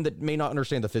anyone that may not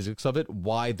understand the physics of it,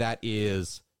 why that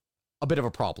is a bit of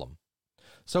a problem.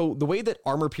 So the way that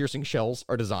armor-piercing shells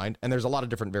are designed, and there's a lot of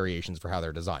different variations for how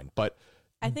they're designed, but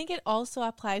I think it also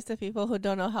applies to people who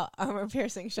don't know how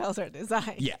armor-piercing shells are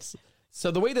designed. Yes. So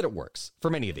the way that it works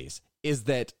for many of these is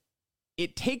that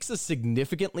it takes a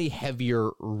significantly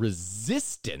heavier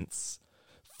resistance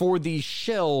for these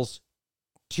shells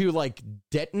to like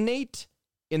detonate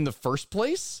in the first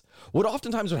place. What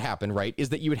oftentimes would happen, right, is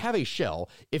that you would have a shell,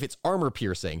 if it's armor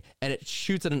piercing and it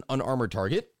shoots at an unarmored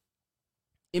target,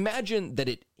 Imagine that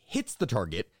it hits the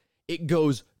target, it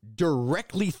goes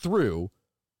directly through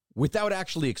without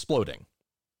actually exploding.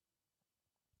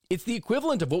 It's the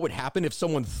equivalent of what would happen if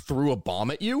someone threw a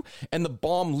bomb at you and the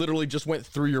bomb literally just went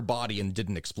through your body and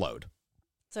didn't explode.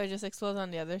 So it just explodes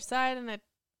on the other side and it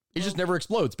just never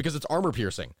explodes because it's armor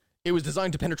piercing. It was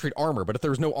designed to penetrate armor, but if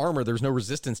there was no armor, there's no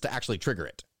resistance to actually trigger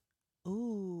it.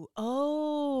 Ooh.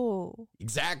 Oh.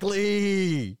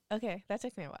 Exactly. Okay, that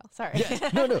took me a while. Sorry. Yeah,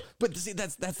 no. But see,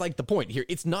 that's like the point here.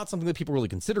 It's not something that people really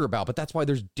consider about, but that's why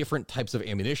there's different types of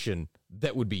ammunition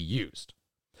that would be used.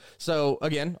 So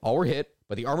again, all were hit,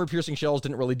 but the armor-piercing shells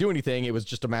didn't really do anything. It was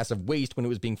just a massive waste when it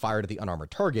was being fired at the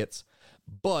unarmored targets.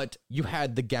 But you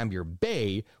had the Gambier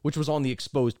Bay, which was on the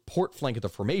exposed port flank of the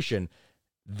formation.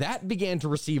 That began to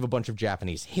receive a bunch of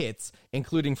Japanese hits,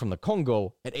 including from the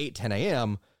Congo at 8:10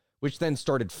 a.m., which then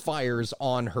started fires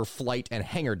on her flight and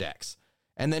hangar decks.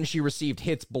 And then she received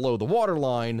hits below the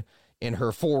waterline in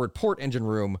her forward port engine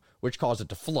room, which caused it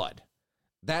to flood.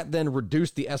 That then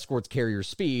reduced the escort's carrier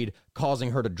speed, causing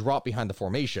her to drop behind the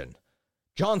formation.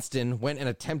 Johnston went and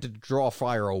attempted to draw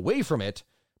fire away from it,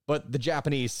 but the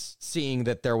Japanese, seeing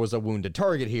that there was a wounded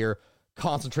target here,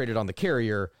 concentrated on the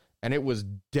carrier, and it was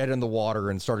dead in the water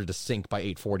and started to sink by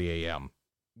 8:40 a.m.,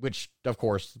 which, of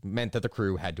course, meant that the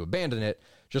crew had to abandon it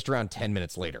just around 10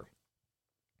 minutes later.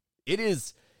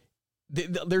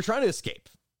 They're trying to escape,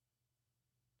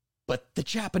 but the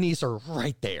Japanese are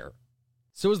right there.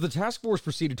 So as the task force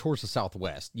proceeded towards the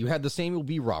southwest, you had the Samuel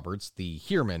B. Roberts, the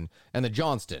Heermann, and the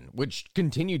Johnston, which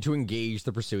continued to engage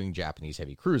the pursuing Japanese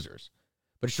heavy cruisers.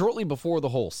 But shortly before the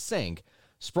hull sank,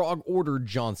 Sprague ordered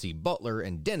John C. Butler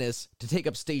and Dennis to take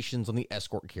up stations on the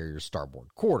escort carrier's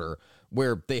starboard quarter,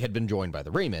 where they had been joined by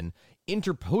the Raymond,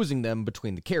 interposing them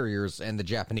between the carriers and the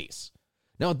Japanese.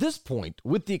 Now, at this point,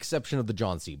 with the exception of the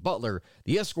John C. Butler,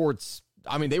 the escorts,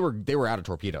 they were out of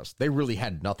torpedoes. They really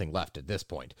had nothing left at this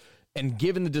point. And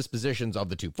given the dispositions of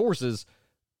the two forces,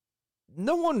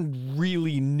 no one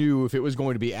really knew if it was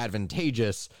going to be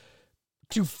advantageous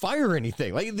to fire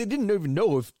anything. Like, they didn't even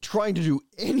know if trying to do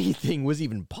anything was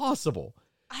even possible.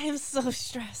 I am so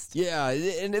stressed. Yeah,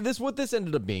 and what this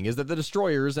ended up being is that the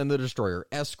destroyers and the destroyer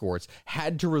escorts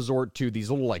had to resort to these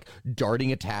little,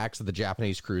 darting attacks of the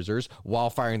Japanese cruisers while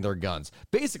firing their guns.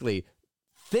 Basically,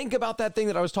 think about that thing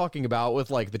that I was talking about with,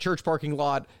 the church parking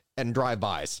lot and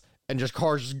drive-bys, and just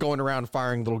cars just going around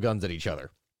firing little guns at each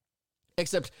other.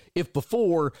 Except if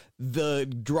before, the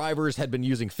drivers had been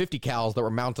using 50 cals that were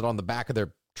mounted on the back of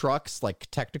their trucks, like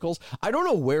Technicals. I don't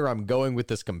know where I'm going with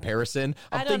this comparison.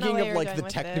 I'm thinking of the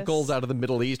Technicals out of the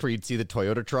Middle East, where you'd see the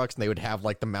Toyota trucks and they would have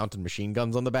the mounted machine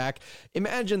guns on the back.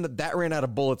 Imagine that ran out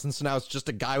of bullets, and so now it's just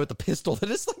a guy with a pistol that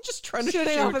is just trying to shoot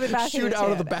out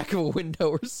of the back of a window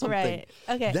or something. Right.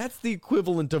 Okay. That's the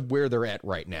equivalent of where they're at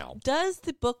right now. Does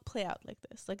the book play out like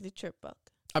this, like the Chirp book?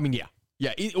 Yeah.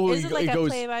 Yeah, is it like a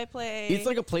play-by-play? It's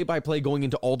like a play-by-play going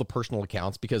into all the personal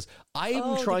accounts, because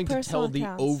I'm trying to tell the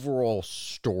overall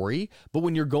story, but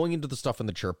when you're going into the stuff in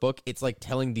the Chirp book, it's like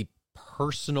telling the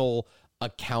personal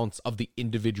accounts of the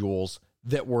individuals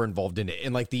that were involved in it,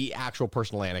 and the actual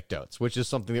personal anecdotes, which is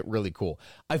something that really cool.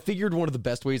 I figured one of the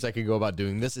best ways I could go about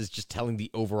doing this is just telling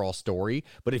the overall story,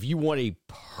 but if you want a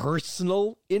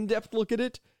personal, in-depth look at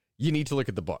it, you need to look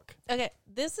at the book. Okay,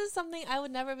 this is something I would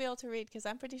never be able to read, because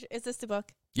I'm pretty sure... Is this the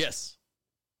book? Yes.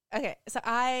 Okay, so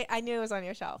I knew it was on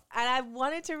your shelf, and I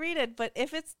wanted to read it, but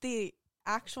if it's the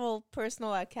actual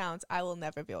personal accounts, I will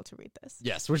never be able to read this.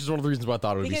 Yes, which is one of the reasons why I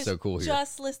thought it would be so cool here.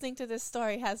 Just listening to this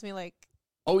story has me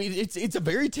Oh, it's a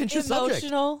very tension subject.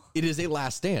 Emotional. It is a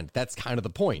last stand. That's kind of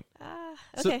the point.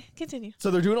 Okay, continue.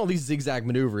 So they're doing all these zigzag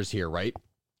maneuvers here, right?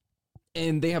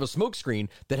 And they have a smoke screen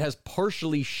that has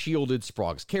partially shielded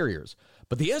Sprague's carriers.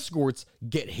 But the escorts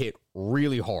get hit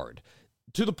really hard,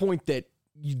 to the point that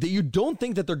you don't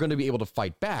think that they're going to be able to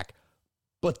fight back,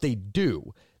 but they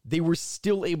do. They were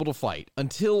still able to fight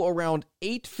until around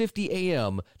 8:50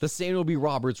 a.m. the Samuel B.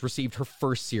 Roberts received her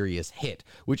first serious hit,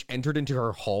 which entered into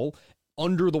her hull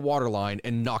under the waterline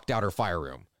and knocked out her fire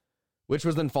room, which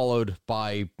was then followed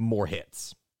by more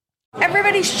hits.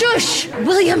 Everybody shush!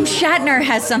 William Shatner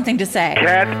has something to say.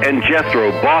 Cat and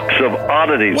Jethro, box of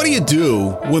oddities. What do you do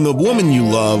when the woman you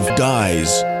love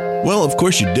dies? Well, of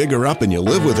course, you dig her up and you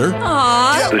live with her.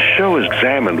 Aww. The show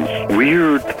examines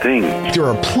weird things. There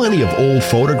are plenty of old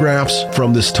photographs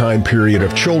from this time period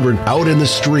of children out in the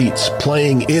streets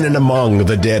playing in and among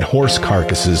the dead horse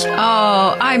carcasses.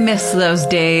 Oh, I miss those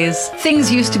days.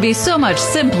 Things used to be so much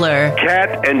simpler.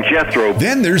 Cat and Jethro.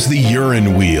 Then there's the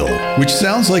urine wheel, which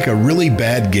sounds like a really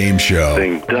bad game show.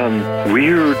 They've done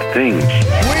weird things.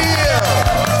 Wheel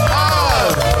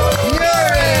of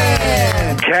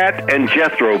urine! Cat Cat and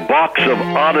Jethro Box of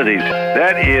Oddities.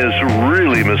 That is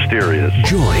really mysterious.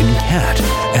 Join Cat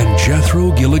and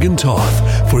Jethro Gilligan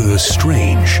Toth for the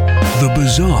strange, the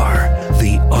bizarre,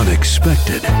 the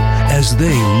unexpected as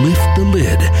they lift the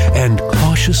lid and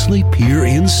cautiously peer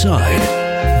inside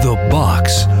the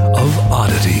Box of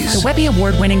Oddities. The Webby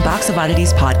Award-winning Box of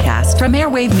Oddities podcast from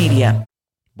Airwave Media.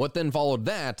 What then followed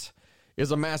that is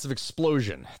a massive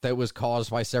explosion that was caused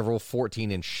by several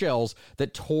 14-inch shells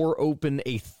that tore open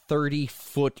a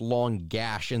 30-foot-long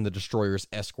gash in the destroyer's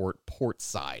escort port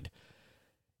side.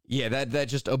 Yeah, that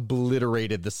just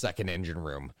obliterated the second engine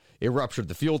room. It ruptured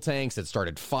the fuel tanks, it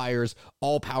started fires,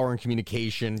 all power and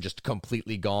communication just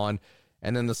completely gone,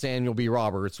 and then the Samuel B.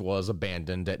 Roberts was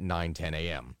abandoned at 9:10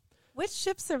 a.m. Which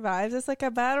ship survives? It's like a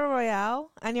battle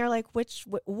royale, and you're like,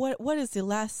 what is the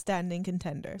last standing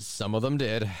contender? Some of them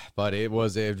did, but it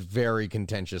was a very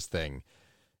contentious thing.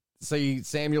 So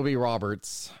Samuel B.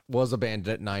 Roberts was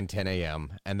abandoned at 9:10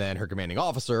 a.m., and then her commanding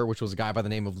officer, which was a guy by the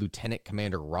name of Lieutenant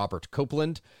Commander Robert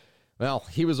Copeland, well,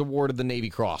 he was awarded the Navy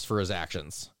Cross for his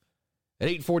actions. At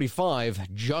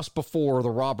 8:45, just before the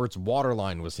Roberts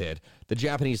waterline was hit, the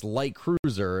Japanese light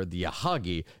cruiser, the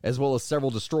Yahagi, as well as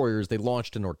several destroyers, they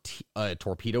launched a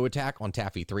torpedo attack on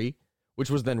Taffy 3,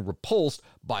 which was then repulsed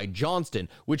by Johnston,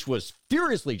 which was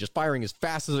furiously just firing as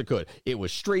fast as it could. It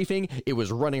was strafing, it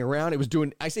was running around, it was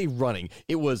doing, I say running,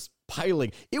 it was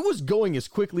piling, it was going as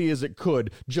quickly as it could,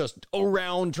 just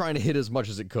around trying to hit as much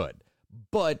as it could.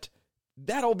 But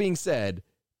that all being said,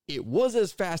 it was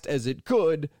as fast as it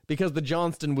could because the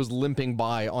Johnston was limping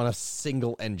by on a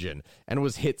single engine and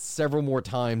was hit several more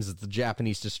times as the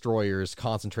Japanese destroyers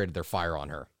concentrated their fire on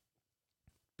her.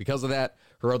 Because of that,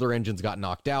 her other engines got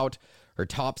knocked out, her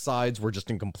top sides were just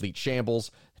in complete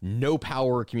shambles, no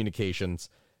power or communications,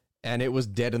 and it was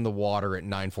dead in the water at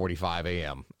 9:45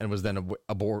 a.m. and was then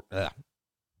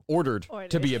ordered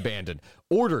to be abandoned.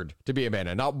 Ordered to be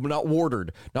abandoned, not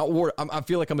wardered. Not ward. I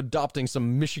feel like I'm adopting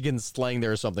some Michigan slang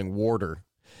there or something. Warder.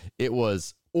 It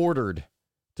was ordered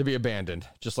to be abandoned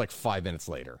just like 5 minutes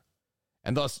later.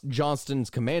 And thus, Johnston's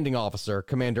commanding officer,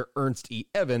 Commander Ernst E.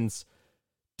 Evans,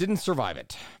 didn't survive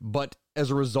it, but as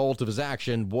a result of his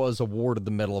action, was awarded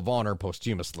the Medal of Honor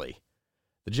posthumously.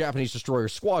 The Japanese destroyer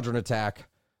squadron attack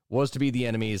was to be the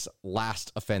enemy's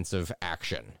last offensive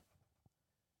action.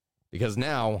 Because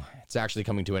now, it's actually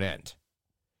coming to an end.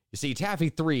 You see, Taffy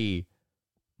 3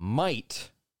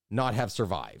 might not have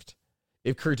survived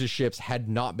if Curtis' ships had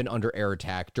not been under air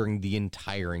attack during the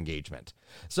entire engagement.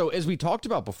 So, as we talked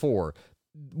about before,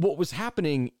 what was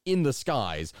happening in the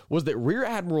skies was that Rear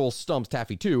Admiral Stump's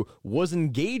Taffy 2 was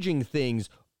engaging things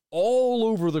all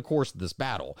over the course of this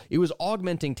battle. It was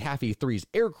augmenting Taffy 3's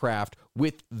aircraft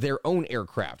with their own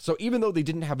aircraft. So even though they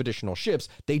didn't have additional ships,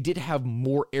 they did have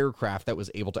more aircraft that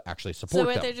was able to actually support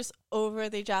them. So they're just over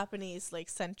the Japanese like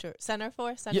central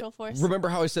force? Remember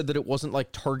how I said that it wasn't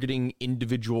like targeting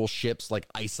individual ships, like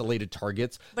isolated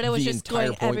targets? But it was just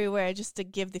going everywhere just to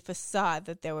give the facade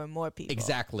that there were more people.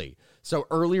 Exactly. So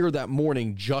earlier that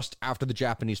morning, just after the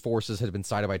Japanese forces had been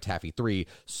sighted by Taffy 3,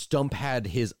 Stump had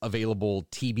his available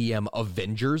TBM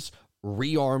Avengers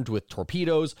rearmed with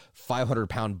torpedoes,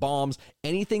 500-pound bombs,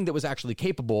 anything that was actually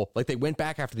capable. Like, they went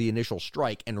back after the initial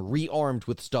strike and rearmed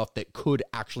with stuff that could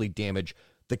actually damage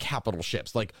the capital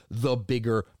ships, like the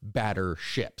bigger, badder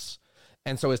ships.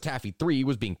 And so as Taffy 3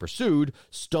 was being pursued,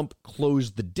 Stump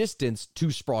closed the distance to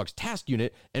Sprague's task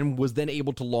unit and was then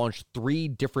able to launch 3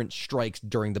 different strikes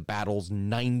during the battle's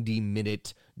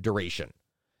 90-minute duration.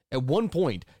 At one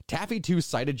point, Taffy 2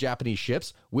 sighted Japanese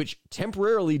ships, which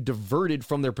temporarily diverted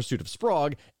from their pursuit of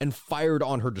Sprague and fired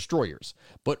on her destroyers.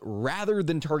 But rather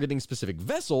than targeting specific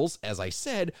vessels, as I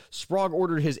said, Sprague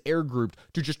ordered his air group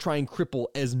to just try and cripple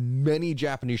as many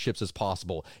Japanese ships as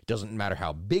possible. It doesn't matter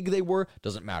how big they were,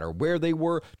 doesn't matter where they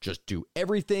were, just do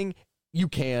everything you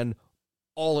can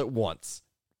all at once.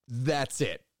 That's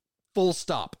it. Full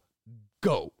stop.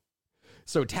 Go.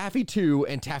 So Taffy 2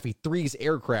 and Taffy 3's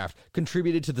aircraft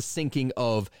contributed to the sinking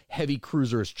of heavy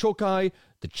cruisers Chokai,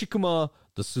 the Chikuma,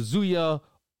 the Suzuya,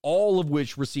 all of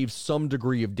which received some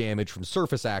degree of damage from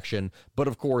surface action, but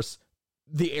of course,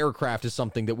 the aircraft is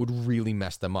something that would really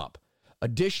mess them up.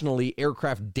 Additionally,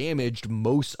 aircraft damaged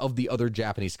most of the other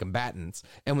Japanese combatants,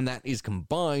 and when that is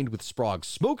combined with Sprague's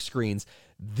smoke screens,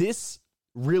 this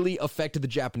really affected the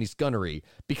Japanese gunnery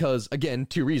because, again,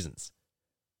 2 reasons.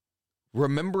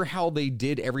 Remember how they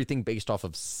did everything based off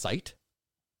of sight?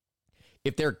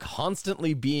 if they're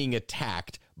constantly being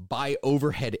attacked by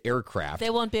overhead aircraft, they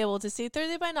won't be able to see through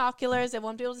the binoculars. They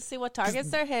won't be able to see what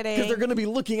targets they're hitting. Because they're going to be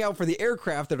looking out for the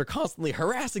aircraft that are constantly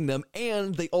harassing them,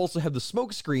 and they also have the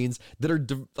smoke screens that are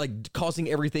causing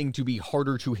everything to be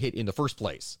harder to hit in the first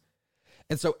place.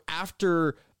 And so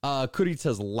after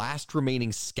Kudryavtsev's last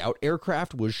remaining scout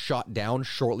aircraft was shot down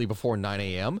shortly before 9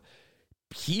 a.m.,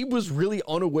 he was really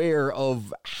unaware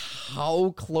of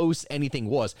how close anything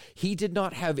was. He did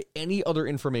not have any other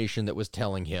information that was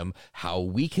telling him how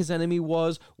weak his enemy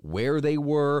was, where they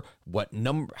were,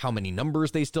 how many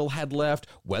numbers they still had left,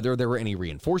 whether there were any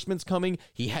reinforcements coming.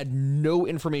 He had no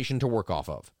information to work off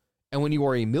of. And when you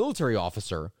are a military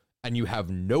officer and you have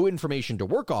no information to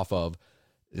work off of,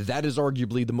 that is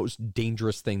arguably the most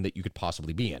dangerous thing that you could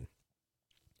possibly be in.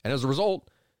 And as a result,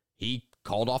 he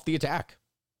called off the attack.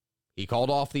 He called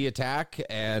off the attack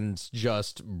and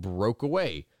just broke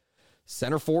away.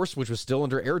 Center Force, which was still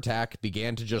under air attack,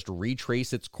 began to just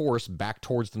retrace its course back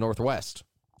towards the northwest.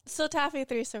 So Taffy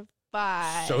 3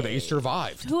 survived. So they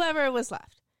survived. Whoever was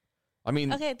left. I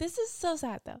mean... Okay, this is so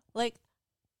sad, though. Like,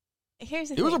 here's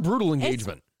the thing. It was a brutal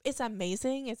engagement. It's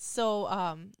amazing. It's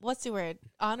so, what's the word?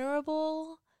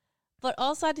 Honorable. But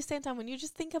also at the same time, when you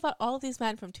just think about all of these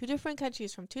men from two different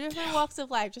countries, from two different walks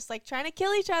of life, just like trying to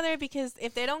kill each other because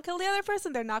if they don't kill the other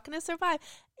person, they're not going to survive.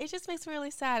 It just makes me really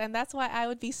sad. And that's why I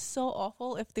would be so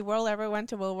awful if the world ever went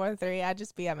to World War III. I'd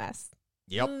just be a mess.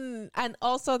 Yep. And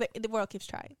also the world keeps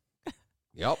trying.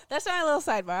 Yep. That's my little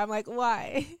sidebar. I'm like,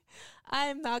 why?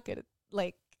 I'm not good at,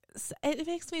 like, it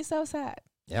makes me so sad.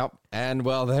 Yep. And,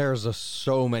 well, there's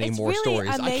so many more really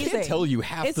stories. Amazing. I can't tell you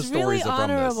half the stories really that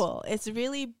from honorable. It's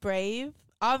really brave.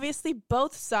 Obviously,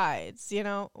 both sides,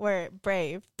 were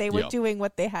brave. They were doing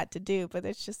what they had to do, but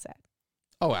it's just sad.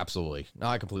 Oh, absolutely. No,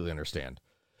 I completely understand.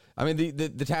 I mean,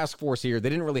 the task force here, they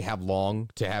didn't really have long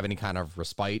to have any kind of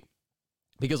respite.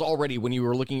 Because already when you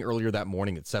were looking earlier that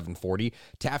morning at 7:40,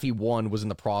 Taffy 1 was in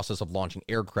the process of launching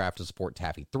aircraft to support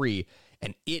Taffy 3,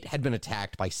 and it had been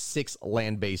attacked by 6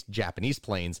 land-based Japanese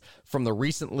planes from the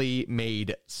recently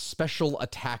made Special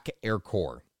Attack Air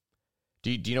Corps. Do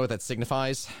you know what that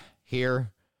signifies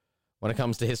here when it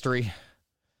comes to history?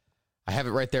 I have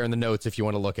it right there in the notes if you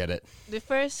want to look at it. The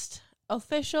first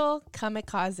official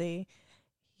kamikaze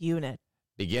unit.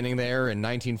 Beginning there in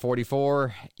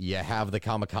 1944, you have the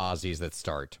kamikazes that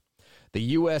start.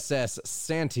 The USS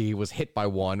Santee was hit by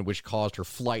one, which caused her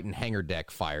flight and hangar deck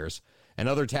fires, and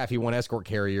other Taffy 1 escort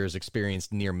carriers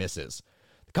experienced near misses.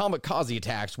 The kamikaze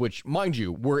attacks, which, mind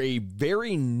you, were a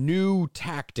very new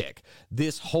tactic,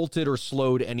 this halted or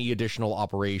slowed any additional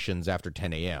operations after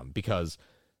 10 a.m., because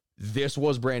this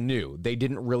was brand new. They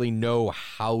didn't really know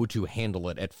how to handle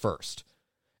it at first.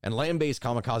 And land-based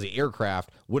kamikaze aircraft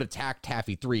would attack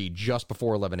Taffy 3 just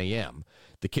before 11 a.m.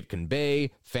 The Kitkan Bay,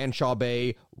 Fanshawe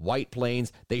Bay, White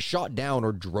Plains, they shot down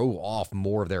or drove off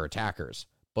more of their attackers.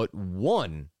 But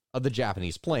one of the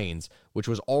Japanese planes, which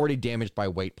was already damaged by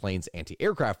White Plains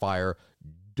anti-aircraft fire,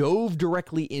 dove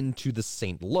directly into the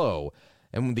St. Lo.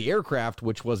 And the aircraft,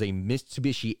 which was a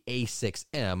Mitsubishi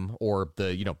A6M, or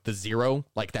the Zero,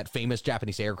 like that famous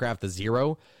Japanese aircraft, the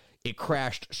Zero, it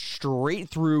crashed straight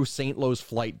through St. Lo's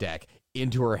flight deck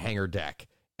into her hangar deck,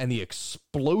 and the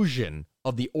explosion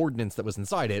of the ordnance that was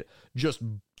inside it just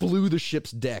blew the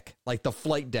ship's deck, like the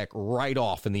flight deck, right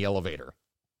off in the elevator.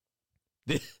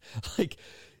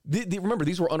 Remember,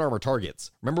 these were unarmored targets.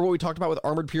 Remember what we talked about with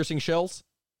armored piercing shells?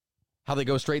 How they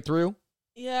go straight through?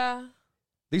 Yeah.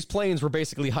 These planes were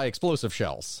basically high explosive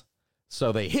shells.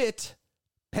 So they hit,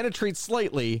 penetrate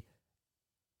slightly,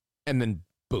 and then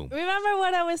boom. Remember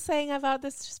what I was saying about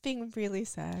this just being really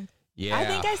sad? Yeah. I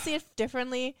think I see it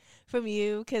differently from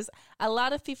you because a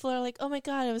lot of people are like, oh my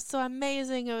God, it was so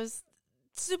amazing. It was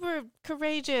super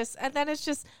courageous. And then it's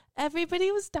just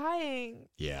everybody was dying.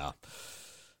 Yeah.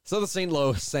 So the St.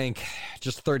 Lo sank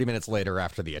just 30 minutes later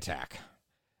after the attack.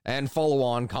 And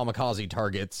follow-on kamikaze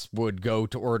targets would go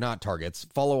to, or not targets,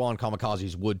 follow-on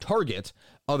kamikazes would target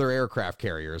other aircraft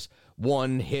carriers.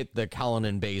 One hit the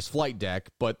Callinan Bay's flight deck,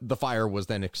 but the fire was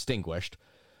then extinguished.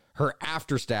 Her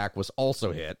afterstack was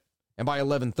also hit, and by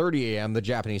 11:30 a.m., the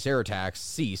Japanese air attacks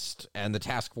ceased, and the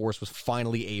task force was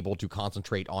finally able to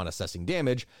concentrate on assessing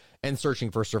damage and searching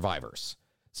for survivors.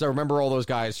 So remember all those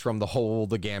guys from the Hull,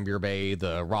 the Gambier Bay,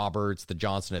 the Roberts, the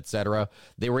Johnson, etc.?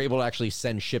 They were able to actually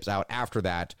send ships out after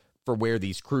that for where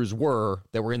these crews were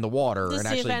that were in the water. To and see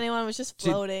actually, if anyone was just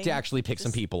floating. To actually pick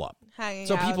some people up.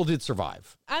 So people did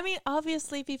survive. I mean,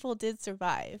 obviously people did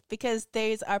survive because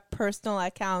these are personal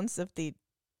accounts of the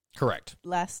Correct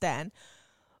last stand.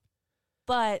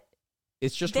 But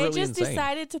it's just they really just insane.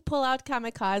 Decided to pull out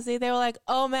kamikaze. They were like,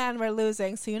 oh man, we're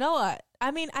losing. So you know what? I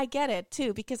mean, I get it,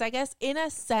 too, because I guess in a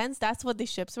sense, that's what the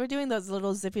ships were doing, those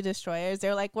little zippy destroyers.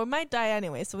 They're like, we might die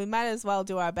anyway, so we might as well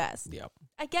do our best. Yep.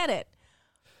 I get it.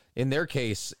 In their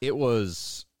case, it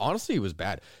was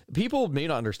bad. People may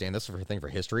not understand this thing for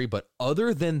history, but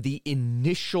other than the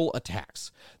initial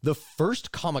attacks, the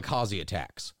first kamikaze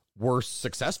attacks were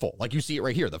successful. Like you see it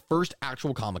right here. The first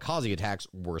actual kamikaze attacks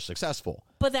were successful.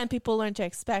 But then people learned to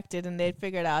expect it and they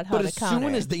figured out how to counter. But as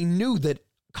soon as they knew that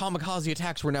kamikaze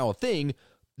attacks were now a thing,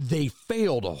 they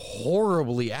failed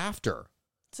horribly after.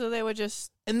 So they would just...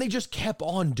 And they just kept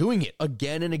on doing it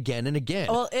again and again and again.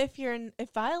 Well, if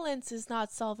violence is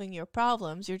not solving your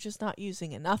problems, you're just not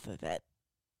using enough of it.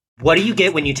 What do you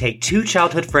get when you take two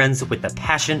childhood friends with a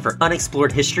passion for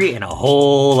unexplored history and a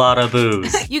whole lot of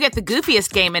booze? You get the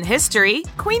goofiest game in history,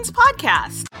 Queen's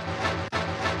Podcast.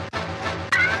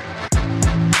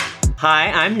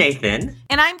 Hi, I'm Nathan.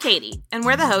 And I'm Katie, and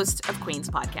we're the hosts of Queen's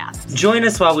Podcast. Join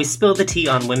us while we spill the tea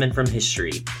on women from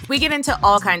history. We get into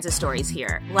all kinds of stories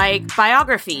here, like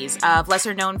biographies of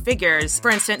lesser-known figures. For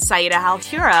instance, Saida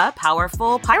al-Hura,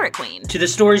 powerful pirate queen. To the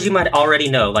stories you might already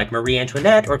know, like Marie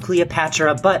Antoinette or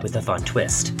Cleopatra, but with a fun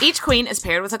twist. Each queen is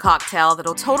paired with a cocktail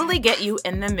that'll totally get you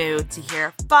in the mood to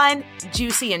hear fun,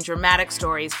 juicy, and dramatic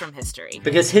stories from history.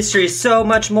 Because history is so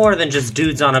much more than just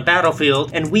dudes on a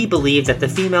battlefield, and we believe that the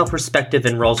female perspective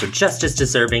and roles are just as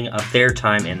deserving of their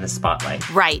time in the spotlight.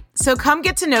 Right. So come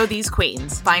get to know these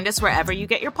queens. Find us wherever you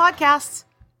get your podcasts.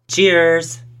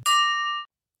 Cheers.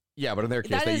 Yeah, but in their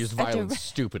case, they used violence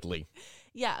stupidly.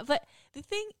 Yeah, but the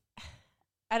thing,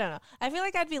 I don't know. I feel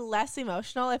like I'd be less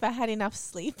emotional if I had enough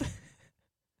sleep.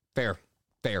 Fair.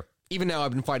 Even now,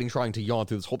 I've been trying to yawn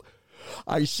through this whole...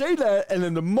 I say that, and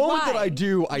then the moment that I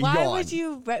do, I yawn. Why would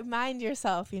you remind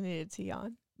yourself you needed to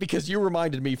yawn? Because you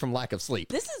reminded me from lack of sleep.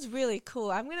 This is really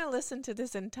cool. I'm going to listen to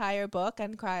this entire book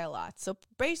and cry a lot. So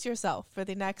brace yourself for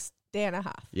the next day and a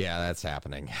half. Yeah, that's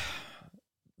happening.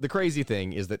 The crazy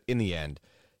thing is that in the end,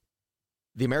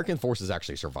 the American forces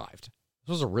actually survived.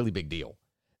 This was a really big deal.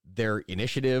 Their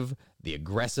initiative, the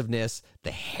aggressiveness,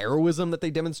 the heroism that they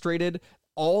demonstrated,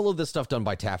 all of the stuff done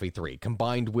by Taffy 3,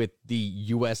 combined with the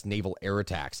U.S. naval air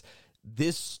attacks,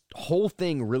 this whole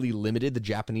thing really limited the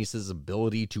Japanese's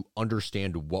ability to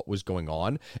understand what was going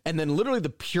on. And then literally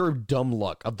the pure dumb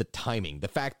luck of the timing. The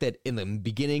fact that in the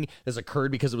beginning, this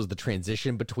occurred because it was the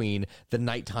transition between the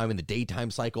nighttime and the daytime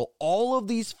cycle. All of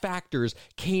these factors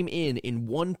came in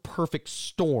one perfect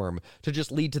storm to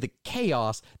just lead to the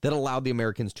chaos that allowed the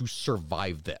Americans to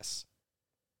survive this.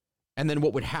 And then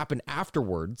what would happen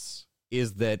afterwards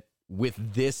is that with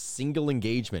this single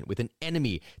engagement with an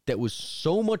enemy that was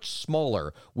so much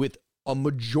smaller, with a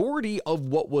majority of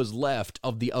what was left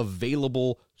of the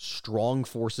available strong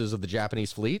forces of the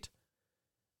Japanese fleet,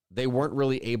 they weren't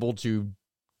really able to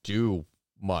do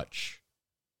much.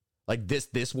 Like this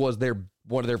was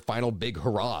one of their final big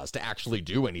hurrahs to actually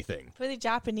do anything. For the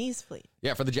Japanese fleet.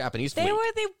 Yeah, for the Japanese fleet. They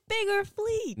were the bigger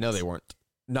fleet. No, they weren't.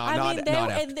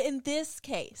 In this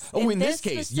case. Oh, in this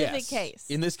case, yes. Case.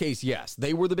 In this case, yes.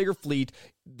 They were the bigger fleet.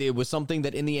 It was something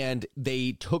that in the end,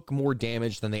 they took more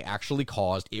damage than they actually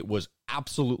caused. It was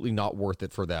absolutely not worth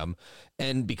it for them.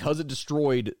 And because it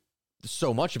destroyed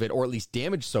so much of it, or at least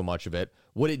damaged so much of it,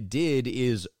 what it did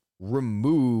is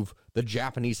remove the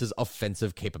Japanese's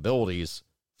offensive capabilities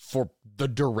for the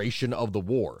duration of the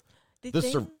war.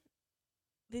 The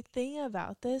thing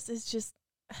about this is just...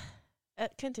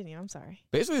 continue, I'm sorry.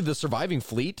 Basically, the surviving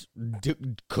fleet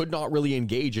could not really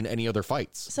engage in any other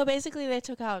fights. So basically, they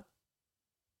took out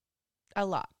a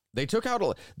lot.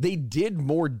 They did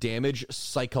more damage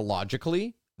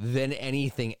psychologically than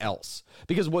anything else.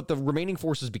 Because what the remaining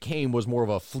forces became was more of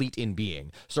a fleet in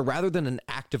being. So rather than an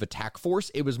active attack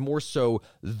force, it was more so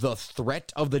the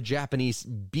threat of the Japanese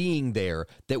being there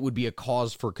that would be a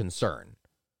cause for concern.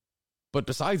 But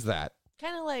besides that,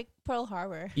 kind of like Pearl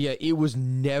Harbor. Yeah, it was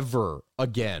never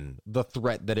again the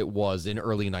threat that it was in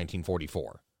early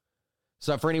 1944.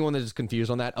 So for anyone that is confused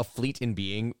on that, a fleet in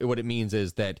being, what it means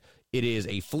is that it is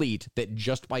a fleet that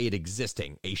just by it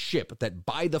existing, a ship that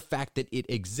by the fact that it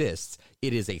exists,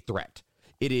 it is a threat.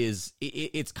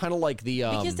 It's kind of like the...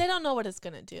 because they don't know what it's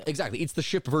going to do. Exactly. It's the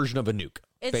ship version of a nuke,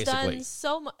 it's basically. Done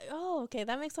so much... Oh, okay.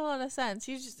 That makes a lot of sense.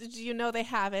 You know they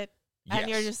have it, and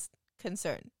you're just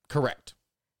concerned. Correct.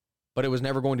 But it was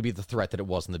never going to be the threat that it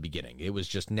was in the beginning. It was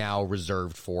just now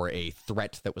reserved for a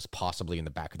threat that was possibly in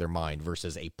the back of their mind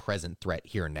versus a present threat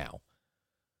here and now.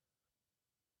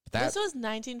 This was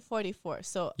 1944,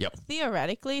 so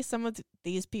theoretically, some of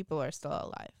these people are still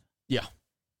alive. Yeah.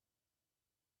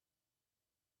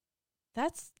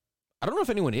 That's I don't know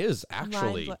if anyone is,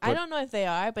 actually. I don't know if they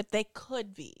are, but they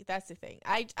could be. That's the thing.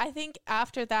 I think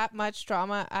after that much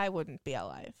trauma, I wouldn't be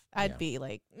alive. I'd be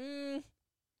like,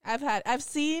 I've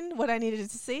seen what I needed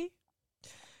to see.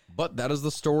 But that is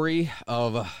the story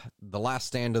of the last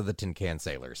stand of the Tin Can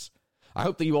Sailors. I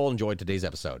hope that you all enjoyed today's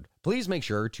episode. Please make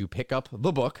sure to pick up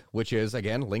the book, which is,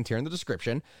 again, linked here in the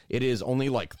description. It is only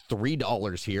like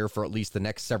 $3 here for at least the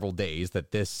next several days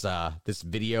that this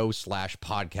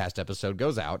video/podcast episode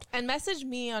goes out. And message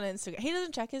me on Instagram. He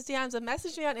doesn't check his DMs, but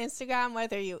message me on Instagram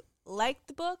whether you liked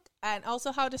the book and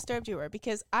also how disturbed you were,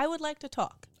 because I would like to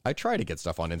talk. I try to get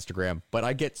stuff on Instagram, but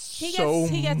I get he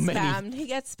gets many. spammed. He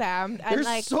gets spammed. There's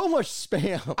and so much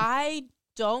spam. I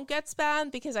don't get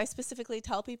spammed because I specifically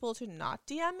tell people to not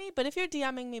DM me. But if you're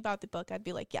DMing me about the book, I'd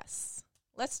be like, yes,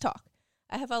 let's talk.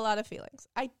 I have a lot of feelings.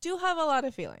 I do have a lot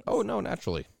of feelings. Oh, no,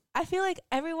 naturally. I feel like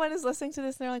everyone is listening to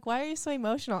this and they're like, why are you so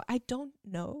emotional? I don't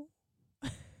know.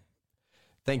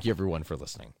 Thank you, everyone, for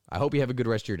listening. I hope you have a good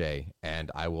rest of your day, and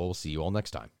I will see you all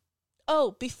next time.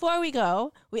 Oh, before we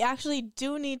go, we actually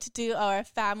do need to do our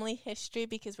family history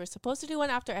because we're supposed to do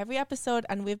one after every episode,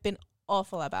 and we've been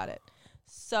awful about it.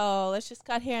 So let's just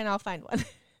cut here, and I'll find one.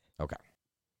 Okay.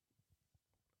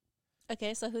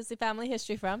 Okay, so who's the family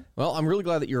history from? Well, I'm really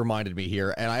glad that you reminded me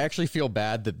here, and I actually feel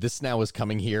bad that this now is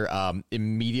coming here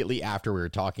immediately after we were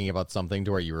talking about something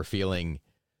to where you were feeling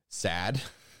sad.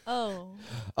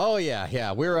 Oh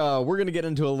yeah. We're gonna get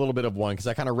into a little bit of one because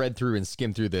I kind of read through and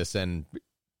skimmed through this, and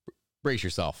brace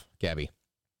yourself, Gabby.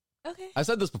 Okay. I've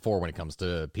said this before when it comes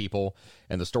to people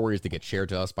and the stories that get shared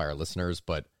to us by our listeners,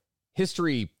 but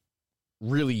history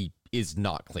really is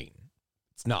not clean.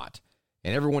 It's not.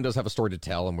 And everyone does have a story to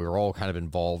tell, and we were all kind of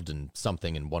involved in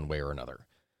something in one way or another.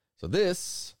 So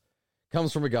this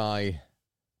comes from a guy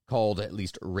called at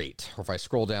least Rate, or if I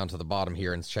scroll down to the bottom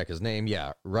here and check his name,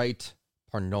 Rate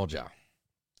Parnoja,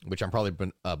 which I'm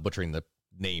probably butchering the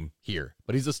name here,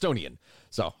 but he's Estonian,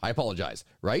 so I apologize.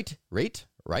 Rate? I'm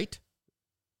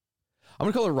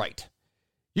gonna call it Right.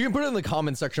 You can put it in the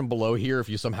comment section below here if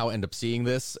you somehow end up seeing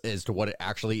this as to what it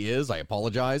actually is. I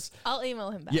apologize. I'll email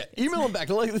him back. Yeah, email him back.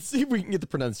 Let's see if we can get the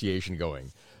pronunciation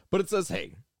going. But it says,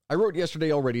 hey, I wrote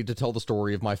yesterday already to tell the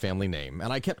story of my family name,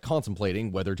 and I kept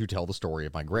contemplating whether to tell the story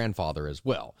of my grandfather as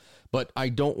well, but I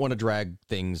don't want to drag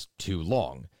things too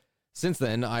long. Since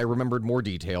then, I remembered more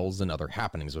details and other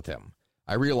happenings with him.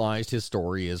 I realized his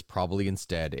story is probably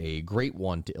instead a great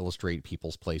one to illustrate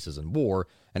people's places in war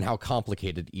and how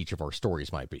complicated each of our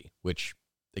stories might be, which,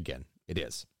 again, it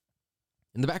is.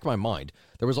 In the back of my mind,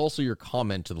 there was also your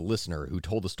comment to the listener who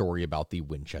told the story about the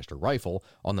Winchester rifle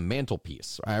on the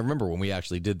mantelpiece. I remember when we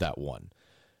actually did that one.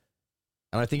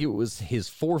 And I think it was his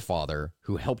forefather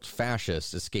who helped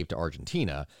fascists escape to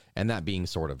Argentina, and that being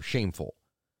sort of shameful.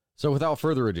 So without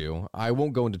further ado, I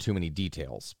won't go into too many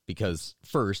details, because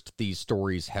first, these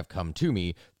stories have come to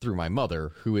me through my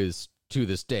mother, who is, to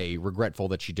this day, regretful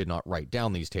that she did not write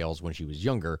down these tales when she was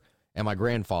younger, and my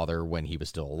grandfather when he was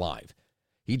still alive.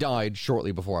 He died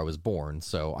shortly before I was born,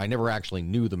 so I never actually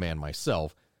knew the man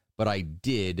myself, but I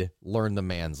did learn the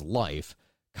man's life,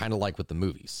 kind of like with the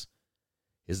movies.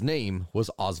 His name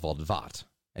was Oswald Vaught,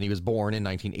 and he was born in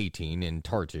 1918 in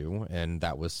Tartu, and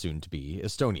that was soon to be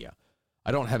Estonia.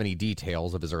 I don't have any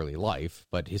details of his early life,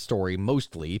 but his story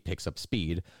mostly picks up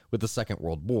speed with the Second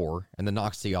World War and the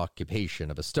Nazi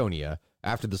occupation of Estonia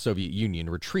after the Soviet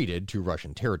Union retreated to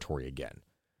Russian territory again.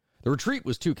 The retreat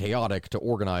was too chaotic to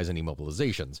organize any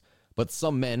mobilizations, but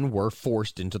some men were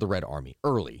forced into the Red Army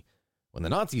early. When the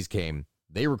Nazis came,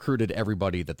 they recruited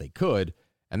everybody that they could,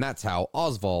 and that's how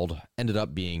Oswald ended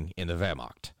up being in the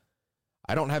Wehrmacht.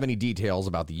 I don't have any details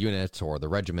about the unit or the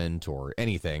regiment or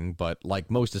anything, but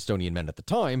like most Estonian men at the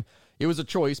time, it was a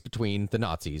choice between the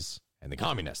Nazis and the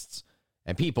communists,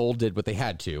 and people did what they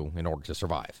had to in order to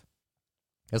survive.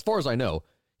 As far as I know,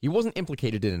 he wasn't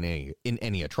implicated in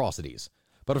any atrocities,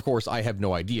 but of course I have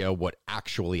no idea what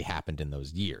actually happened in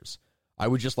those years. I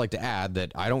would just like to add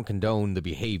that I don't condone the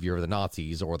behavior of the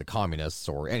Nazis or the communists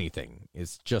or anything.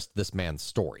 It's just this man's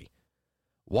story.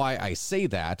 Why I say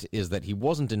that is that he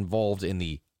wasn't involved in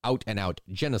the out-and-out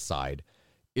genocide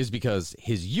is because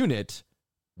his unit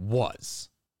was.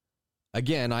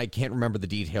 Again, I can't remember the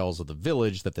details of the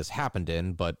village that this happened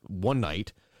in, but one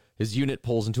night, his unit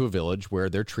pulls into a village where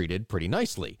they're treated pretty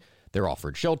nicely. They're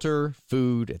offered shelter,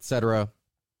 food, etc.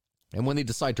 And when they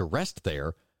decide to rest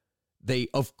there, they,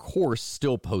 of course,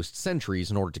 still post sentries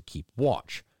in order to keep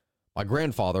watch. My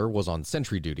grandfather was on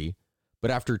sentry duty, but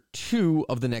after 2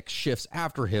 of the next shifts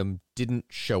after him didn't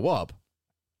show up,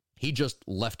 he just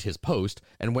left his post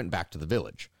and went back to the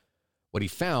village. What he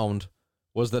found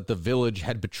was that the village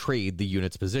had betrayed the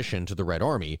unit's position to the Red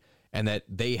Army, and that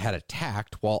they had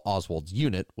attacked while Oswald's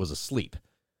unit was asleep.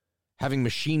 Having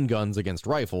machine guns against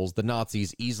rifles, the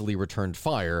Nazis easily returned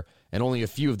fire, and only a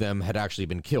few of them had actually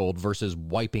been killed versus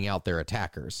wiping out their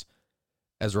attackers.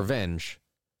 As revenge,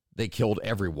 they killed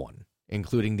everyone,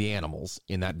 including the animals,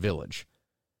 in that village.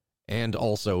 And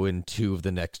also in 2 of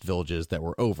the next villages that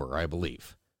were over, I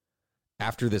believe.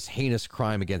 After this heinous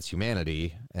crime against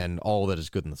humanity, and all that is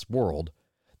good in this world,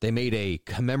 they made a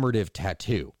commemorative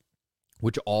tattoo,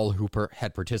 which all who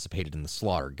had participated in the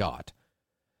slaughter got.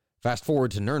 Fast forward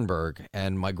to Nuremberg,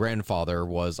 and my grandfather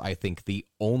was, I think, the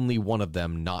only one of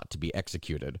them not to be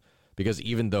executed, because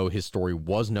even though his story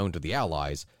was known to the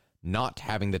Allies, not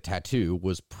having the tattoo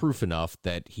was proof enough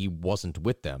that he wasn't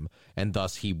with them, and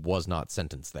thus he was not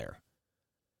sentenced there.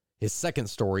 His second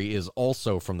story is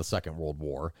also from the Second World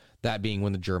War, that being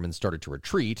when the Germans started to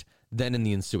retreat. Then in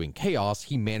the ensuing chaos,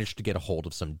 he managed to get a hold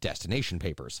of some destination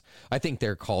papers. I think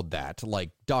they're called that,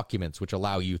 like documents which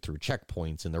allow you through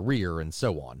checkpoints in the rear and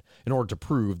so on, in order to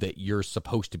prove that you're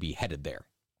supposed to be headed there.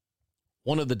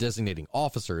 One of the designating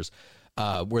officers,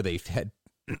 one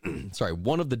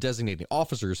of the designating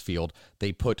officers field,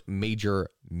 they put Major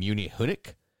Muni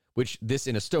Hunik, which this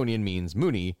in Estonian means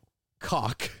Muni,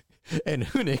 cock, and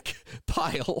Hunik,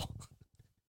 pile.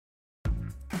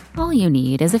 All you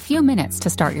need is a few minutes to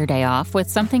start your day off with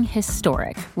something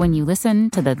historic when you listen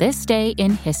to the This Day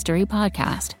in History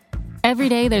podcast. Every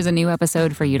day there's a new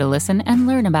episode for you to listen and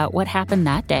learn about what happened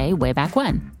that day way back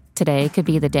when. Today could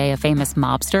be the day a famous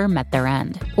mobster met their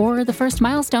end, or the first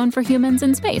milestone for humans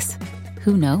in space.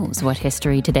 Who knows what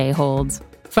history today holds?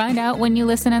 Find out when you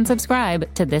listen and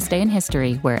subscribe to This Day in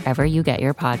History wherever you get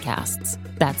your podcasts.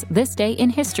 That's This Day in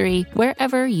History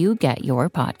wherever you get your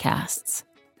podcasts.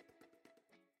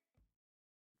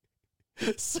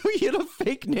 So he had a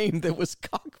fake name that was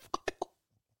Cockpile.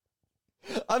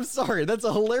 I'm sorry, that's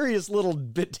a hilarious little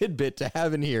tidbit to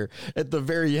have in here at the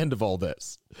very end of all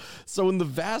this. So in the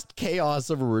vast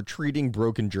chaos of a retreating,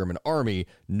 broken German army,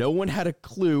 no one had a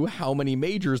clue how many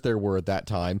majors there were at that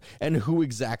time and who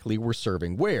exactly were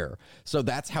serving where. So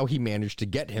that's how he managed to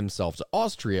get himself to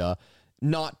Austria,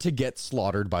 not to get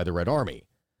slaughtered by the Red Army.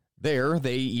 There,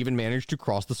 they even managed to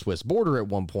cross the Swiss border at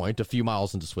one point, a few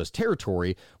miles into Swiss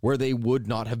territory, where they would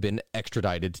not have been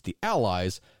extradited to the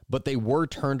Allies, but they were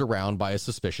turned around by a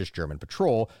suspicious German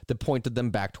patrol that pointed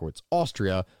them back towards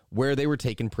Austria, where they were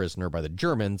taken prisoner by the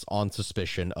Germans on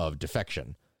suspicion of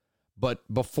defection. But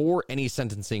before any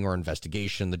sentencing or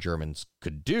investigation the Germans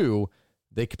could do,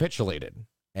 they capitulated,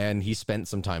 and he spent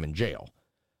some time in jail.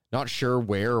 Not sure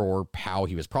where or how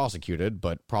he was prosecuted,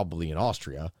 but probably in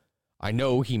Austria. I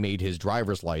know he made his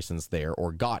driver's license there,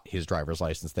 or got his driver's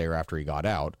license there after he got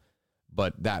out,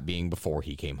 but that being before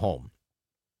he came home.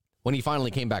 When he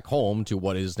finally came back home to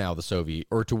what is now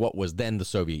to what was then the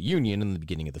Soviet Union in the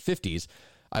beginning of the 50s,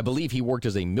 I believe he worked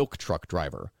as a milk truck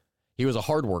driver. He was a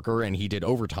hard worker and he did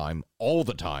overtime all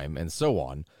the time and so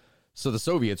on. So the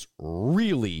Soviets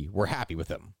really were happy with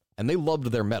him, and they loved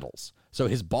their medals. So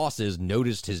his bosses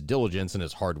noticed his diligence and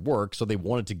his hard work, so they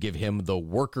wanted to give him the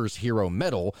Workers' Hero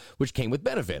Medal, which came with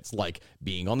benefits, like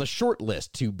being on the short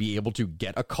list to be able to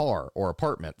get a car or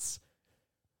apartments.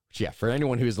 Yeah, for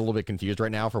anyone who's a little bit confused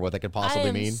right now for what that could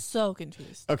possibly mean. I am so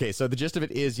confused. Okay, so the gist of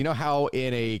it is, you know how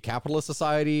in a capitalist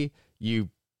society, you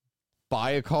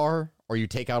buy a car or you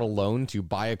take out a loan to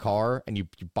buy a car, and you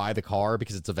buy the car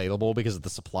because it's available because the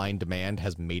supply and demand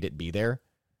has made it be there?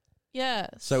 Yes.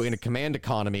 So in a command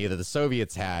economy that the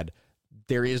Soviets had,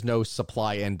 there is no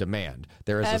supply and demand.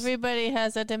 Everybody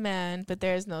has a demand, but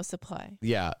there is no supply.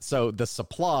 Yeah. So the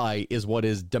supply is what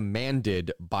is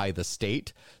demanded by the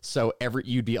state. So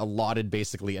you'd be allotted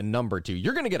basically a number to,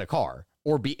 you're going to get a car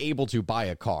or be able to buy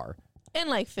a car. In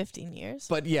like 15 years.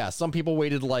 But yeah, some people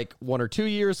waited like 1 or 2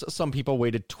 years. Some people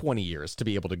waited 20 years to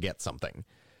be able to get something.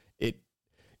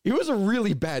 It was a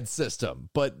really bad system,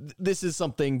 but this is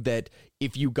something that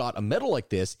if you got a medal like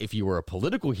this, if you were a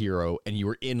political hero and you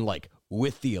were in like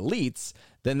with the elites,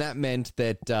 then that meant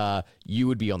that you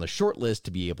would be on the short list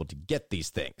to be able to get these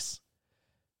things.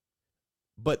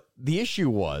 But the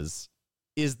issue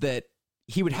is that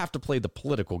he would have to play the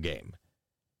political game.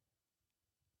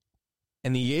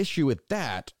 And the issue with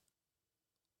that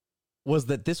was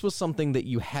that this was something that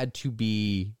you had to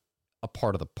be a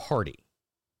part of the party.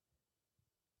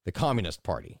 The Communist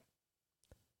Party.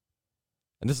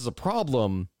 And this is a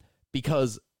problem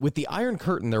because with the Iron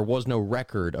Curtain, there was no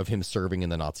record of him serving in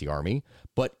the Nazi army.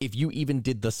 But if you even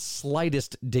did the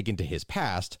slightest dig into his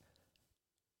past,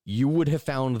 you would have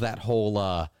found that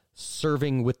whole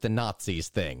serving with the Nazis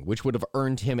thing, which would have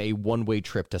earned him a one-way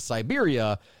trip to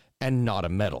Siberia and not a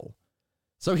medal.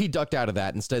 So he ducked out of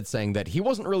that, instead saying that he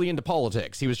wasn't really into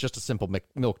politics. He was just a simple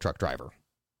milk truck driver.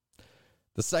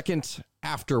 The second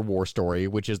after-war story,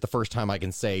 which is the first time I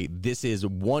can say this is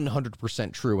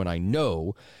 100% true and I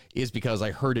know, is because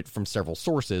I heard it from several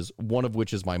sources, one of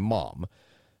which is my mom.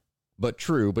 But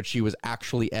she was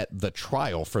actually at the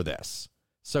trial for this.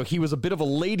 So he was a bit of a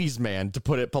ladies' man, to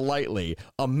put it politely.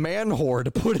 A man whore,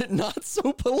 to put it not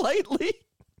so politely.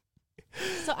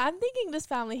 So I'm thinking this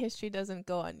family history doesn't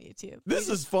go on YouTube. This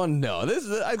is fun. No, I think this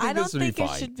would be fine. I don't think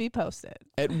it should be posted.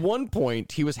 At one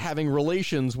point, he was having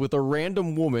relations with a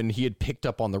random woman he had picked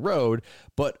up on the road,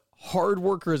 but hard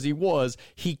worker as he was,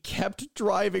 he kept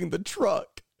driving the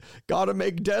truck. Gotta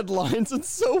make deadlines and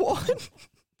so on.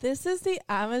 This is the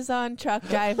Amazon truck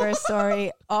driver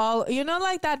story.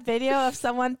 Like that video of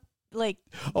someone like...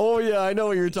 Oh, yeah, I know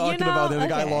what you're talking about. And the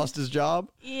guy lost his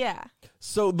job? Yeah.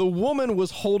 So the woman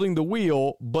was holding the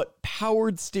wheel, but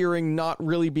powered steering not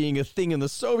really being a thing in the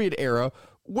Soviet era.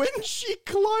 When she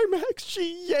climaxed,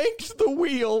 she yanked the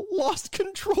wheel, lost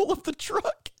control of the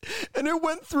truck, and it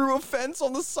went through a fence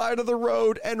on the side of the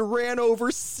road and ran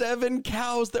over 7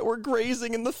 cows that were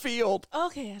grazing in the field.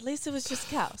 Okay, at least it was just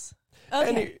cows.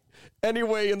 Okay.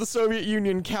 Anyway, in the Soviet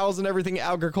Union, cows and everything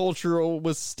agricultural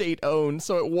was state-owned,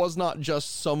 so it was not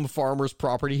just some farmer's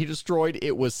property he destroyed,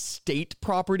 it was state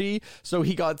property, so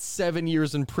he got 7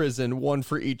 years in prison, 1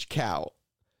 for each cow.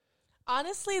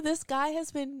 Honestly, this guy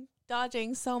has been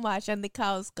dodging so much, and the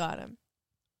cows got him.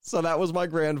 So that was my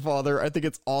grandfather. I think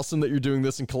it's awesome that you're doing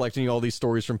this and collecting all these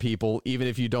stories from people. Even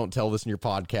if you don't tell this in your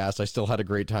podcast, I still had a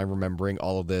great time remembering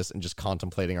all of this and just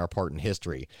contemplating our part in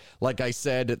history. Like I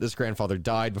said, this grandfather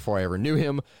died before I ever knew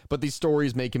him, but these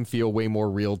stories make him feel way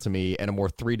more real to me and a more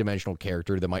three-dimensional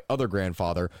character than my other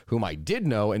grandfather, whom I did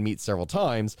know and meet several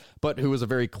times, but who was a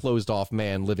very closed-off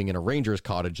man living in a ranger's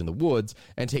cottage in the woods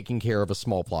and taking care of a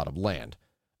small plot of land.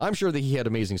 I'm sure that he had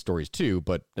amazing stories too,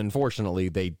 but unfortunately,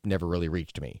 they never really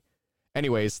reached me.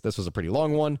 Anyways, this was a pretty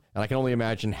long one, and I can only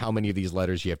imagine how many of these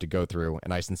letters you have to go through,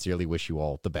 and I sincerely wish you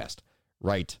all the best.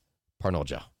 Right,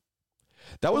 Parnolja.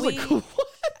 That was a cool one.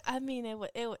 I mean,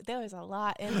 there was a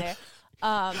lot in there.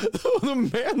 The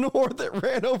man whore that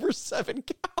ran over 7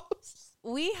 cows.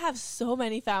 We have so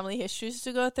many family histories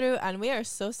to go through, and we are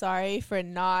so sorry for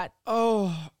not...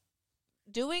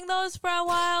 doing those for a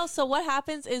while. So what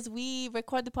happens is we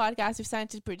record the podcast, we send it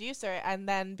to the producer, and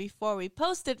then before we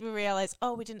post it, we realize,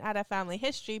 we didn't add a family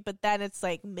history, but then it's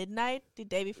like midnight the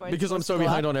day before. Because I'm so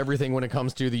behind on everything when it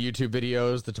comes to the YouTube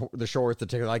videos, the shorts, the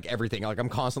TikTok, like everything. Like I'm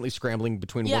constantly scrambling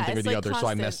between one thing or the other,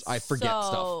 constant. So I forget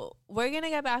stuff. So we're going to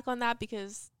get back on that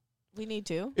because we need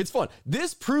to. It's fun.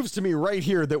 This proves to me right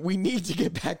here that we need to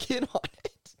get back in on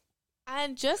it.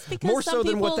 And just because more so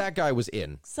than what that guy was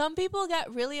in. Some people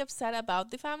get really upset about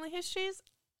the family histories.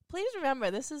 Please remember,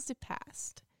 this is the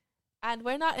past. And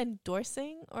we're not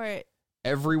endorsing or...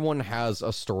 Everyone has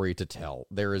a story to tell.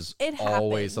 There is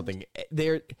always something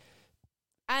there.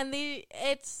 And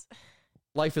it's...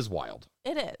 Life is wild.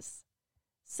 It is.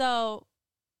 So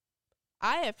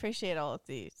I appreciate all of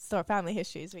the family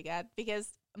histories we get because...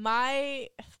 my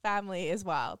family is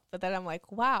wild, but then I'm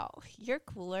like, wow, you're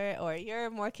cooler or you're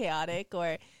more chaotic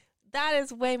or that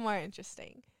is way more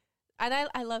interesting. And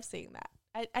I love seeing that.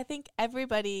 I think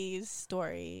everybody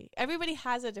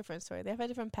has a different story. They have a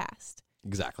different past.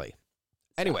 Exactly.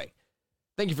 Anyway,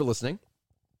 thank you for listening.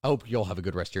 I hope you'll have a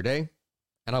good rest of your day,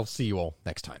 and I'll see you all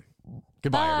next time.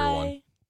 Goodbye, everyone.